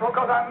rifle,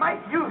 because I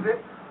might use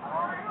it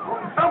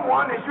on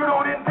someone that you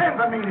don't intend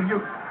for me to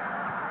use.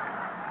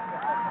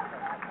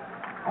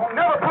 Don't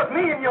never put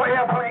me in your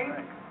airplane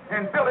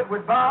and fill it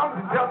with bombs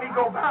and tell me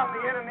go bomb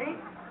the enemy.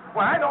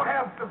 Well, I don't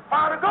have the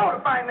far to go to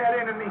find that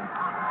enemy.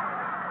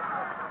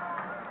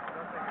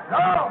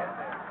 No.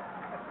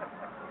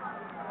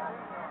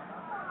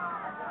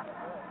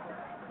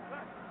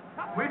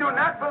 We do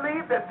not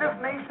believe that this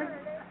nation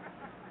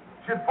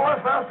should force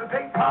us to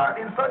take part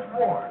in such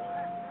wars,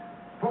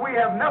 for we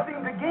have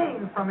nothing to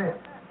gain from it,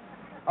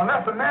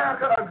 unless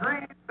America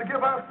agrees to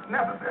give us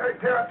necessary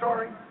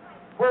territory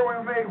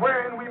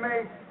wherein we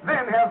may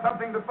then have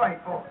something to fight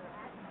for.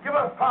 Give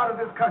us part of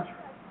this country,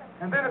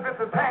 and then if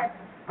it's attacked,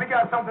 we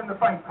got something to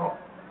fight for.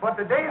 But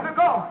the days are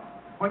gone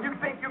when you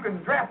think you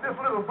can draft this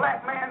little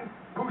black man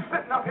who's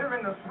sitting up here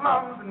in the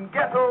slums and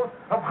ghettos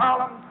of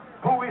Harlem,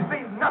 who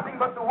receives nothing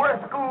but the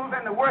worst schools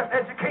and the worst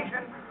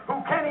education,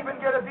 who can't even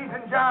get a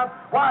decent job,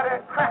 why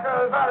that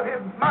cracker is out of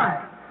his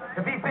mind.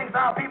 If he thinks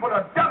our people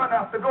are dumb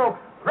enough to go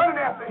running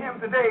after him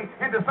today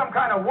into some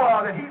kind of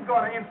war that he's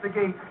going to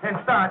instigate and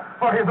start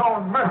for his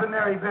own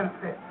mercenary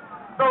benefit.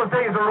 Those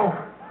days are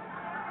over.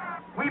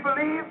 We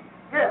believe,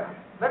 yes,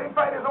 let him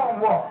fight his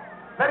own war.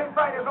 Let him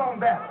fight his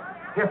own battle.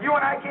 If you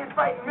and I can't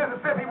fight in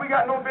Mississippi, we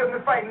got no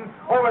business fighting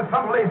over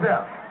someplace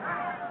else.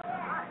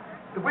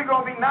 If we're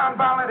going to be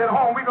nonviolent at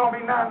home, we're going to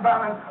be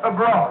nonviolent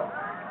abroad.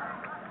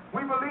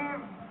 We believe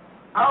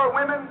our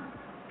women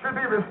should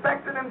be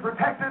respected and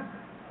protected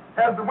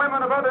as the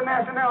women of other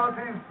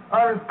nationalities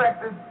are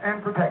respected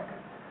and protected.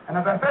 And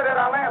as I said at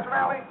our last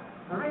rally,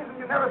 the reason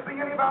you never see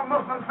any of our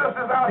Muslim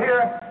sisters out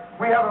here,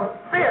 we have a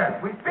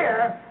fear. We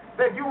fear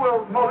that you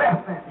will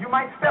molest them. You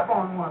might step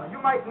on one.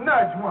 You might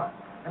nudge one.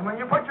 And when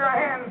you put your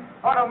hand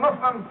on a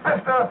Muslim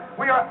sister,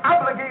 we are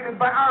obligated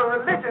by our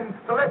religion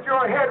to let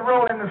your head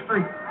roll in the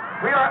street.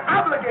 We are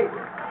obligated.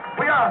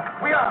 We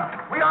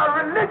are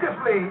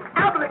religiously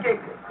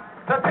obligated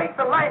to take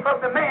the life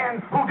of the man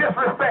who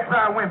disrespects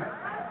our women.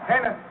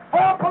 And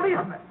 4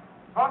 policemen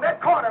on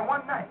that corner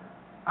one night,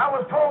 I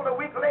was told a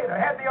week later,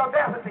 had the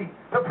audacity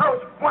to approach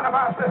one of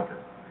our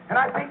sisters. And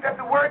I think that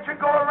the word should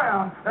go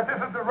around that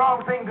this is the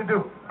wrong thing to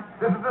do.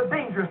 This is a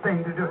dangerous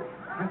thing to do.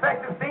 In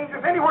fact, it's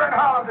dangerous anywhere in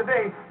Harlem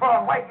today for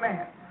a white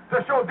man to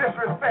show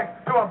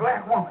disrespect to a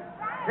black woman.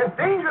 It's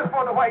dangerous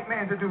for the white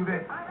man to do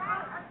this.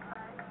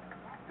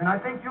 And I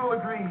think you'll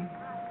agree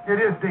it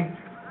is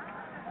dangerous.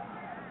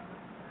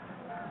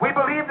 We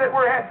believe that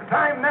we're at the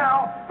time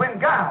now when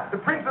God,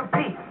 the Prince of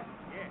Peace,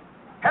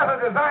 has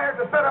a desire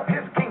to set up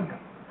his kingdom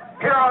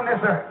here on this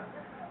earth.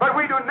 But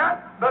we do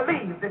not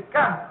believe that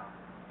God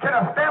can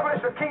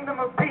establish a kingdom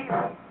of peace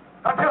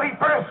until he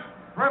first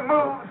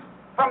removes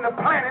from the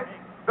planet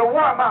the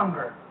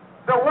warmonger,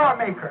 the war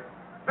maker,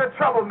 the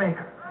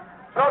troublemaker.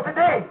 So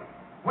today,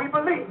 we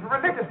believe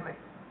religiously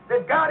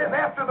that God is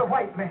after the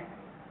white man,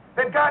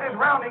 that God is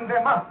rounding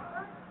them up,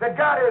 that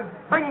God is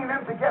bringing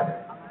them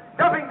together,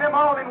 dumping them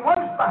all in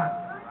one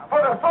spot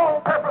for the sole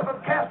purpose of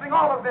casting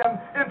all of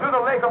them into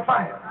the lake of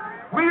fire.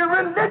 We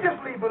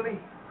religiously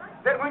believe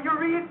that when you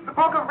read the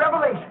book of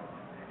Revelation,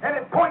 and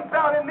it points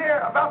out in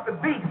there about the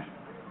beast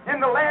in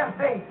the last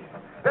days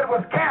that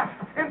was cast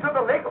into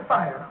the lake of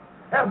fire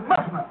as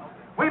Muslims,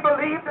 we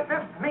believe that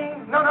this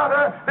means none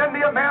other than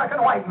the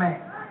American white man.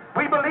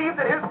 We believe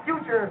that his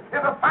future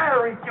is a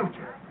fiery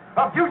future,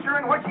 a future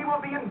in which he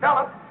will be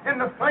enveloped in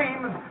the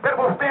flames that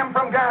will stem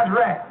from God's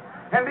wrath.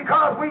 And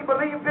because we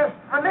believe this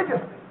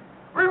religiously,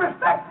 we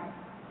respect him.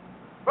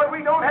 But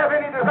we don't have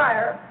any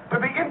desire to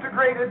be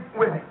integrated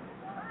with him.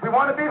 We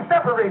want to be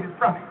separated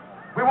from him.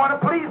 We want to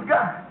please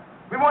God.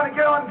 We want to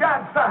get on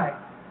God's side,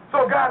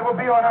 so God will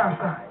be on our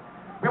side.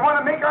 We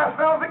want to make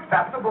ourselves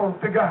acceptable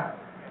to God.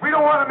 We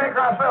don't want to make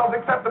ourselves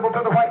acceptable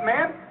to the white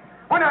man.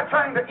 We're not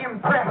trying to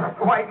impress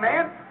the white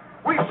man.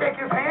 We shake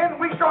his hand,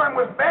 we show him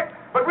respect,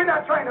 but we're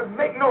not trying to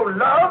make no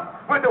love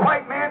with the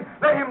white man.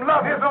 Let him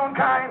love his own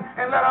kind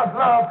and let us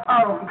love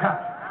our own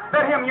kind.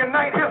 Let him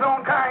unite his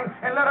own kind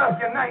and let us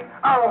unite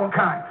our own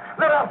kind.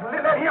 Let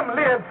him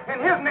live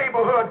in his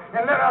neighborhood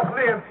and let us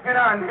live in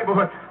our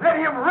neighborhood. Let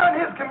him run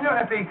his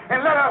community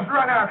and let us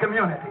run our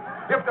community.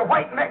 If the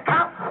white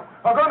cops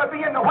are going to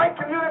be in the white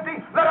community,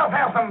 let us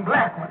have some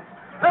black ones.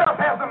 Let us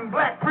have some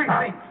black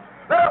precincts.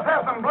 Let us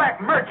have some black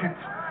merchants.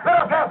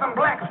 Let us have some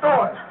black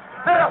stores.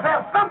 Let us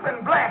have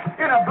something black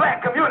in a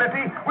black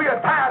community. We are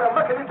tired of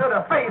looking into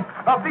the face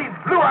of these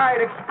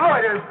blue-eyed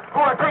exploiters who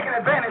are taking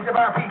advantage of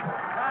our people.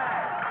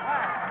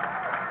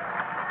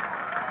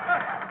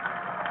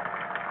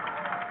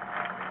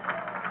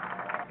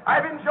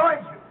 I've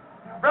enjoyed you.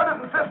 Brothers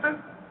and sisters,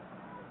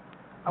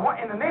 I want,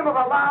 in the name of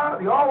Allah,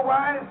 the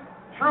all-wise,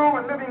 true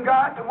and living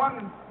God, the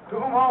one to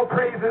whom all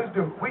praise is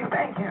due, we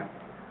thank him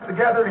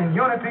together in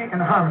unity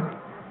and harmony.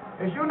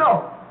 As you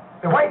know,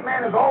 the white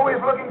man is always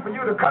looking for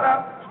you to cut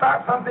up,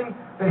 start something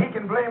that he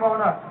can blame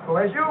on us. So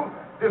as you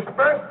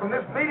disperse from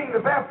this meeting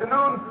this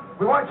afternoon,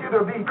 we want you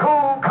to be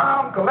cool,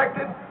 calm,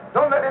 collected.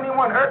 Don't let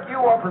anyone hurt you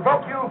or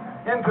provoke you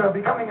into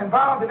becoming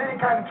involved in any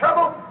kind of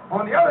trouble.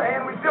 On the other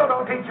hand, we still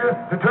don't teach you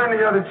to turn the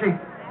other cheek.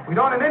 We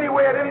don't in any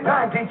way at any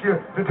time teach you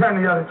to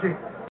turn the other cheek.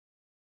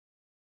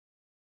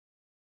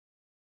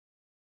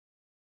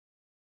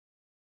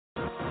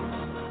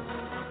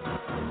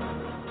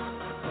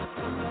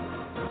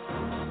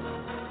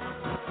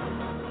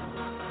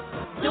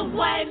 The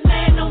white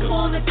man don't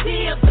wanna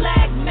see a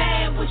black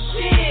man with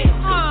shit.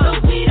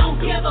 But we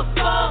don't give a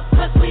fuck,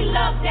 cause we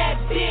love that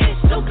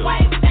bitch. The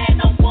white man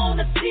don't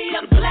wanna see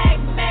a black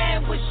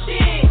man with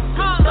shit.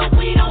 But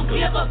we don't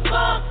give a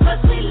fuck, cause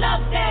we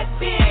love that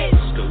bitch.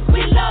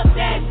 We love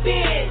that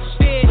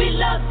bitch. We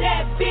love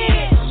that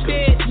bitch.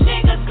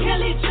 Niggas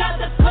kill each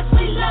other, cause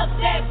we love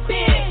that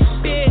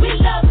bitch. We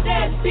love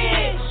that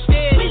bitch.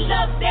 We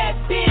love that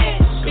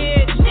bitch.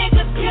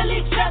 Niggas kill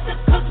each other,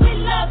 cause we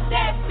love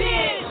that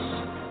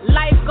bitch.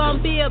 Life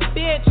gon' be a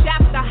bitch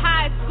after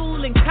high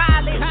school and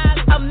college.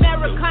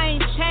 America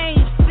ain't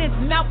changed since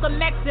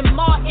Malcolm X and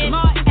Martin.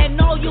 And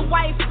all your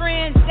white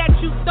friends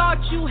that you thought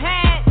you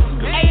had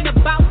ain't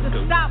about to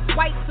stop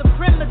white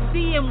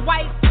supremacy and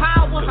white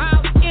power.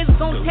 It's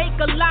gon' take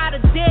a lot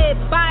of dead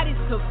bodies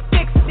to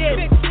fix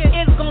this.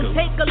 It's gon'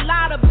 take a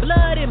lot of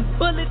blood and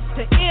bullets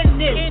to end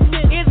this.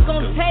 It's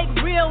gon'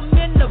 take real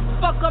men to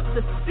fuck up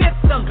the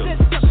system.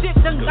 Shit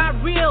done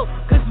got real,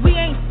 cause we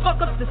ain't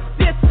fuck up the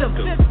system.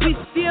 We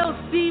still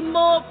see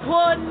more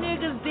poor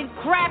niggas than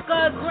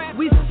crackers.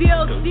 We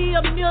still see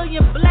a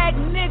million black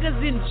niggas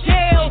in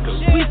jail.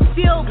 We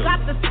still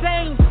got the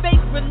same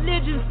fake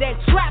religions that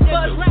trap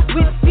us.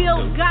 We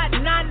still got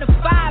 9 to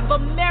 5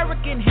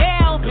 American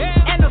hell.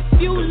 And a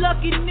few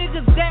lucky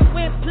niggas that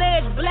went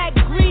pledge black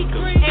Greek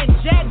and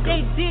jack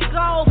they dick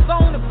off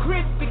on a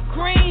Krispy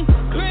Kreme.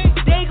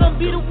 They gon'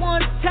 be the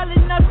ones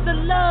telling us to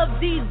love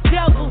these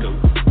devils.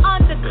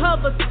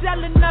 Undercover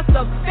selling us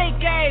a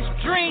fake ass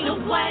dream.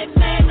 The white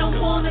man don't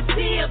wanna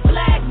see a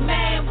black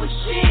man with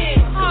shit.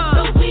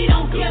 But we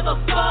don't give a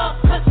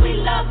fuck, cause we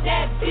love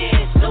that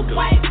bitch. The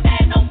white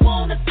man don't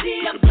wanna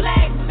see a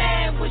black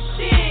man with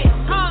shit.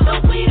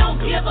 But we don't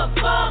give a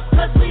fuck,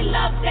 cause we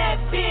love that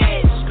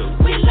bitch.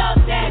 We love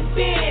that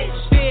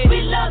bitch.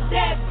 We love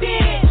that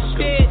bitch.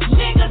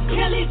 Niggas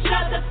kill each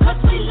other, cause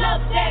we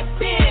love that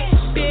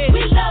bitch.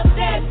 We love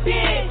that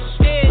bitch.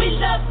 We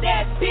love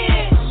that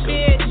bitch.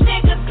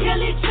 Niggas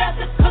kill each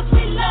other, cause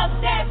we love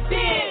that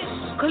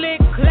bitch. Click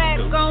clack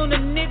on a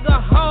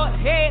nigga, hard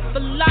head for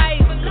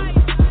life.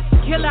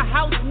 Killer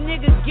house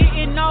niggas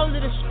getting all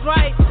of the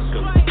stripes.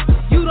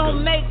 You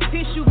don't make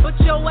tissue, but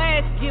your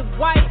ass get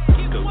white.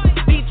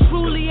 Be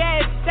truly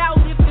assed out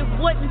if it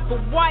wasn't for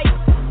white.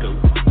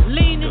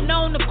 Leaning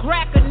on the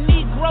crack, a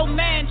Negro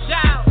man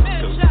child.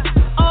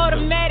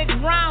 Automatic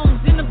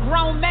rounds in a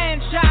grown man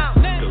child.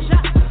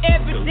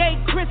 Everyday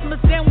Christmas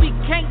and we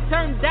can't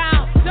turn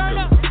down.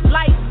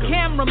 Light,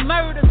 camera,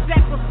 murder,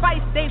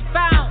 sacrifice they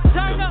found.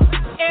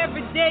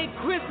 Everyday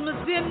Christmas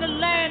in the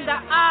land of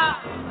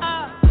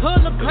Oz.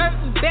 Pull the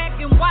curtain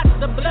back and watch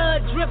the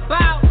blood drip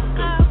out.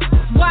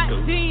 SWAT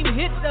team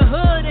hit the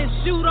hood and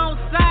shoot on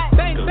sight.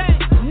 Bang, bang.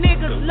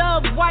 Niggas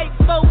love white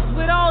folks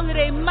with all of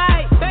their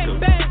might. Bang,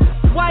 bang.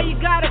 Why you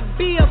gotta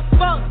be a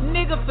fuck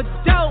nigga for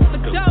dope?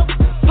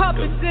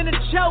 Puppets in a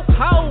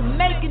chokehold,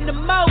 making the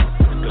most.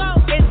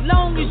 As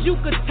long as you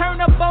could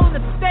turn up on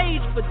the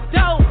stage for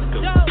dope.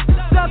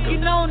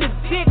 Sucking on the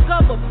dick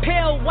of a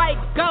pale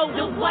white goat.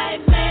 The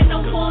white man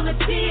don't wanna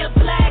see a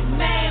black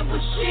man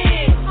with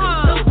shit.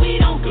 But we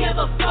don't give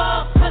a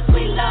fuck, cause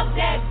we love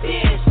that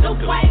bitch. The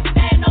white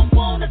man don't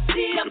wanna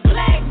see a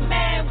black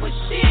man with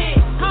shit.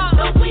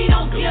 But we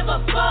don't give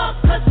a fuck,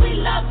 cause we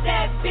love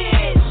that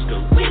bitch.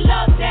 We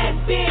love that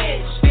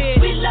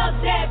bitch. We love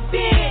that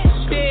bitch.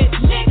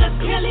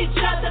 Niggas kill each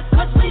other,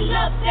 cause we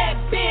love that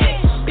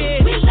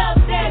bitch. We love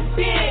that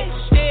bitch.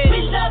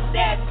 We love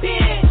that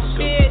bitch.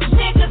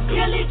 Niggas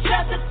kill each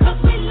other, cause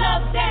we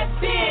love that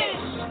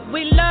bitch.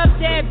 We love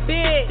that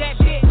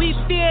bitch. We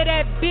fear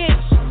that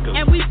bitch.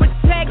 And we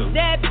protect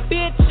that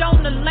bitch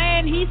on the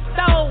land he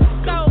stole.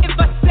 If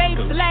I say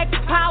black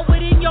power,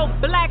 then your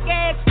black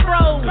ass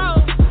froze.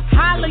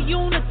 Holla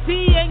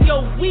unity and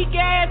your weak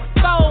ass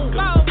foe.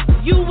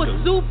 You was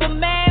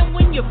Superman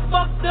when you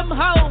fucked them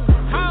hoes.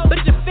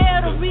 But you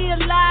fail to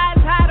realize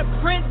how to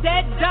print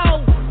that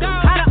dough.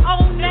 How to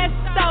own that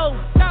stove.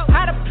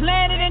 How to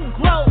plant it and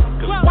grow.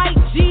 White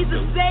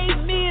Jesus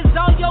save me is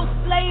all your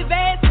slave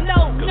ass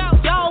know.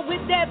 Y'all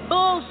with that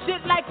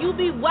bullshit like you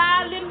be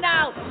wildin'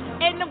 out.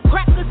 And them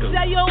crackers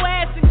sell your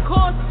ass in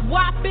court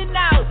swapping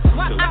out.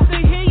 I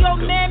can hear your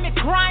mammy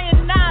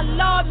crying now,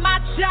 Lord my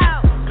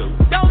child.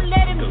 Don't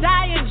let him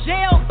die in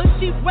jail, but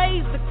she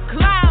raised a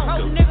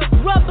clown.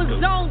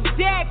 Rubbers on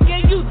deck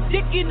and you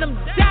dicking them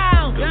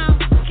down.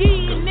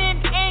 Skiing in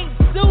ink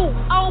suit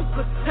on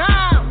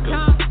Qatar.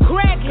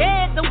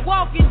 Crackhead, the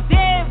walking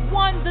dead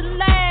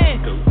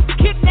wonderland.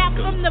 Kidnapped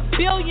from the $1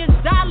 billion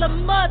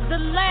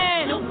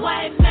motherland. The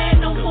white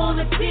man don't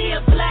wanna see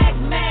a black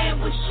man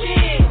with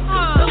shit.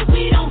 But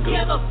we don't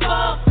give a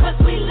fuck, cause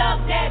we love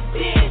that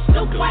bitch.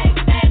 The white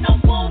man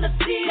don't wanna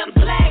see a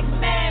black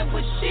man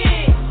with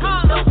shit.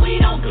 But we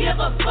don't give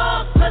a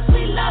fuck, cause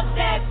we love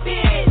that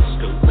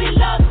bitch. We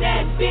love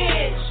that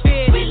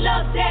bitch. We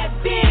love that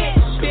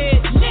bitch.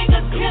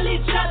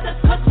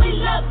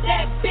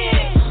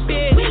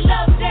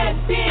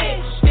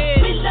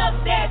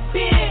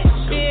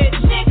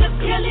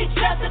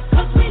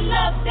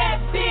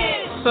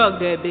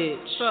 that bitch.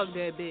 Fuck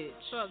that bitch.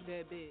 Fuck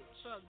that bitch.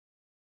 Fuck.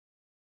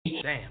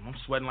 Damn, I'm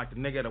sweating like the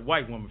nigga at a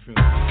white woman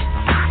funeral.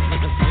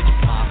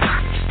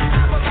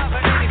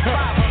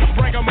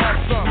 Break 'em off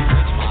some.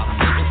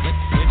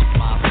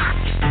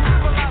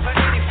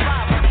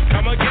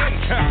 Come again.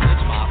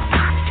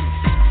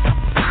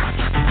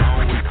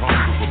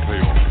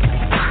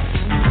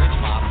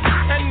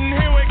 And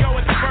here we go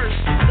with the first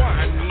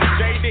one,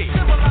 JD.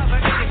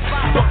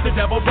 Buck the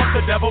devil, buck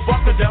the devil,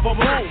 buck the devil,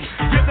 boom.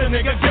 Give the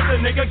nigga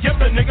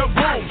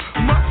room.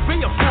 Must be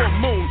a full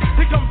moon.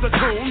 Here comes the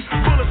tune.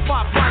 Bullets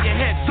pop by your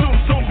head. Zoom,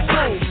 zoom,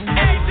 zoom.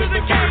 A to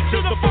the K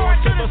to the 4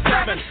 to the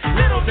 7.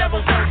 Little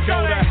devils don't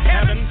go to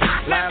heaven.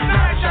 Last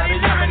night shot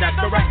 11 at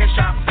the record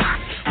shop.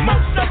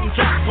 Most of them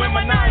dropped when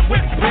my 9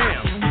 went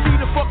bam. See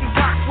the fucking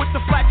cop with the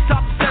flat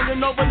top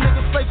standing over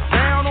niggas face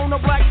down on the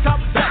black top.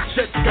 That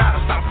shit's gotta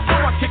stop. So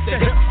I kick the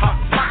hip hop.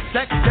 Pop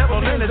that devil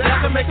in the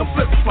death and make him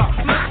flip flop.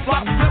 Flip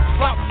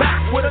flop,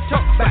 back with a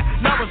tough back.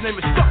 Now his name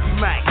is Stuffy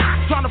Mac.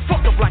 Trying to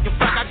fuck up like in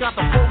fact I got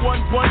the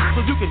 411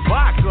 so you can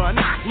buy a gun.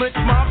 Lynch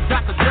mob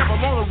got the devil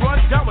on the run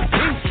down with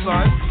King's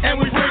son. And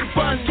we bring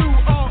fun to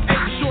all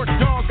 8 short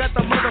dog at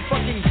the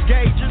motherfucking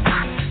gauges.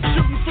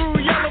 Shooting through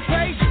yellow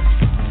pages.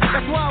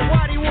 That's why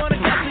Whitey wanna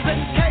catch us in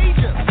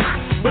cages.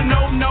 But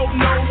no,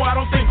 I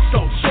don't think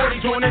so.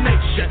 Shorty join the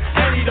nation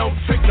and he don't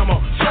trick no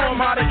more. Show him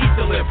how to eat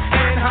the lip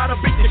and how to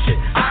beat the shit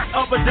out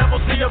of a devil.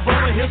 See a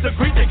brother, here's the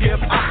greet to give.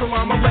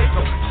 Assalamu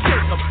alaikum,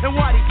 shake him, and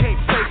Whitey can't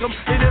fake him.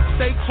 And if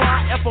they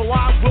try,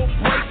 FOI will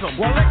break him.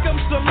 Well, alaikum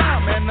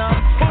salam, and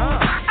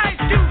Ice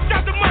Cube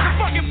got the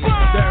motherfucking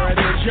bomb. There it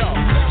is, yo.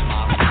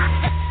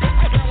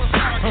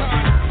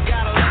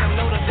 Gotta let him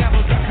know the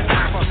devil's a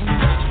cadaver.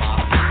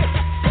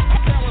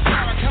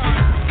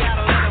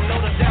 Gotta let him know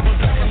the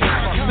devil's a cadaver.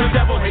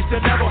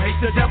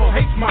 The devil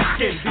hates my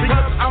skin.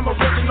 Because I'm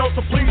original,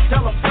 so please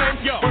tell a friend.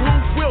 But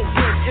who will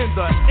win in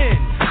the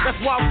end?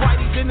 That's why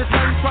Whitey's in this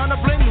thing trying to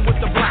blend with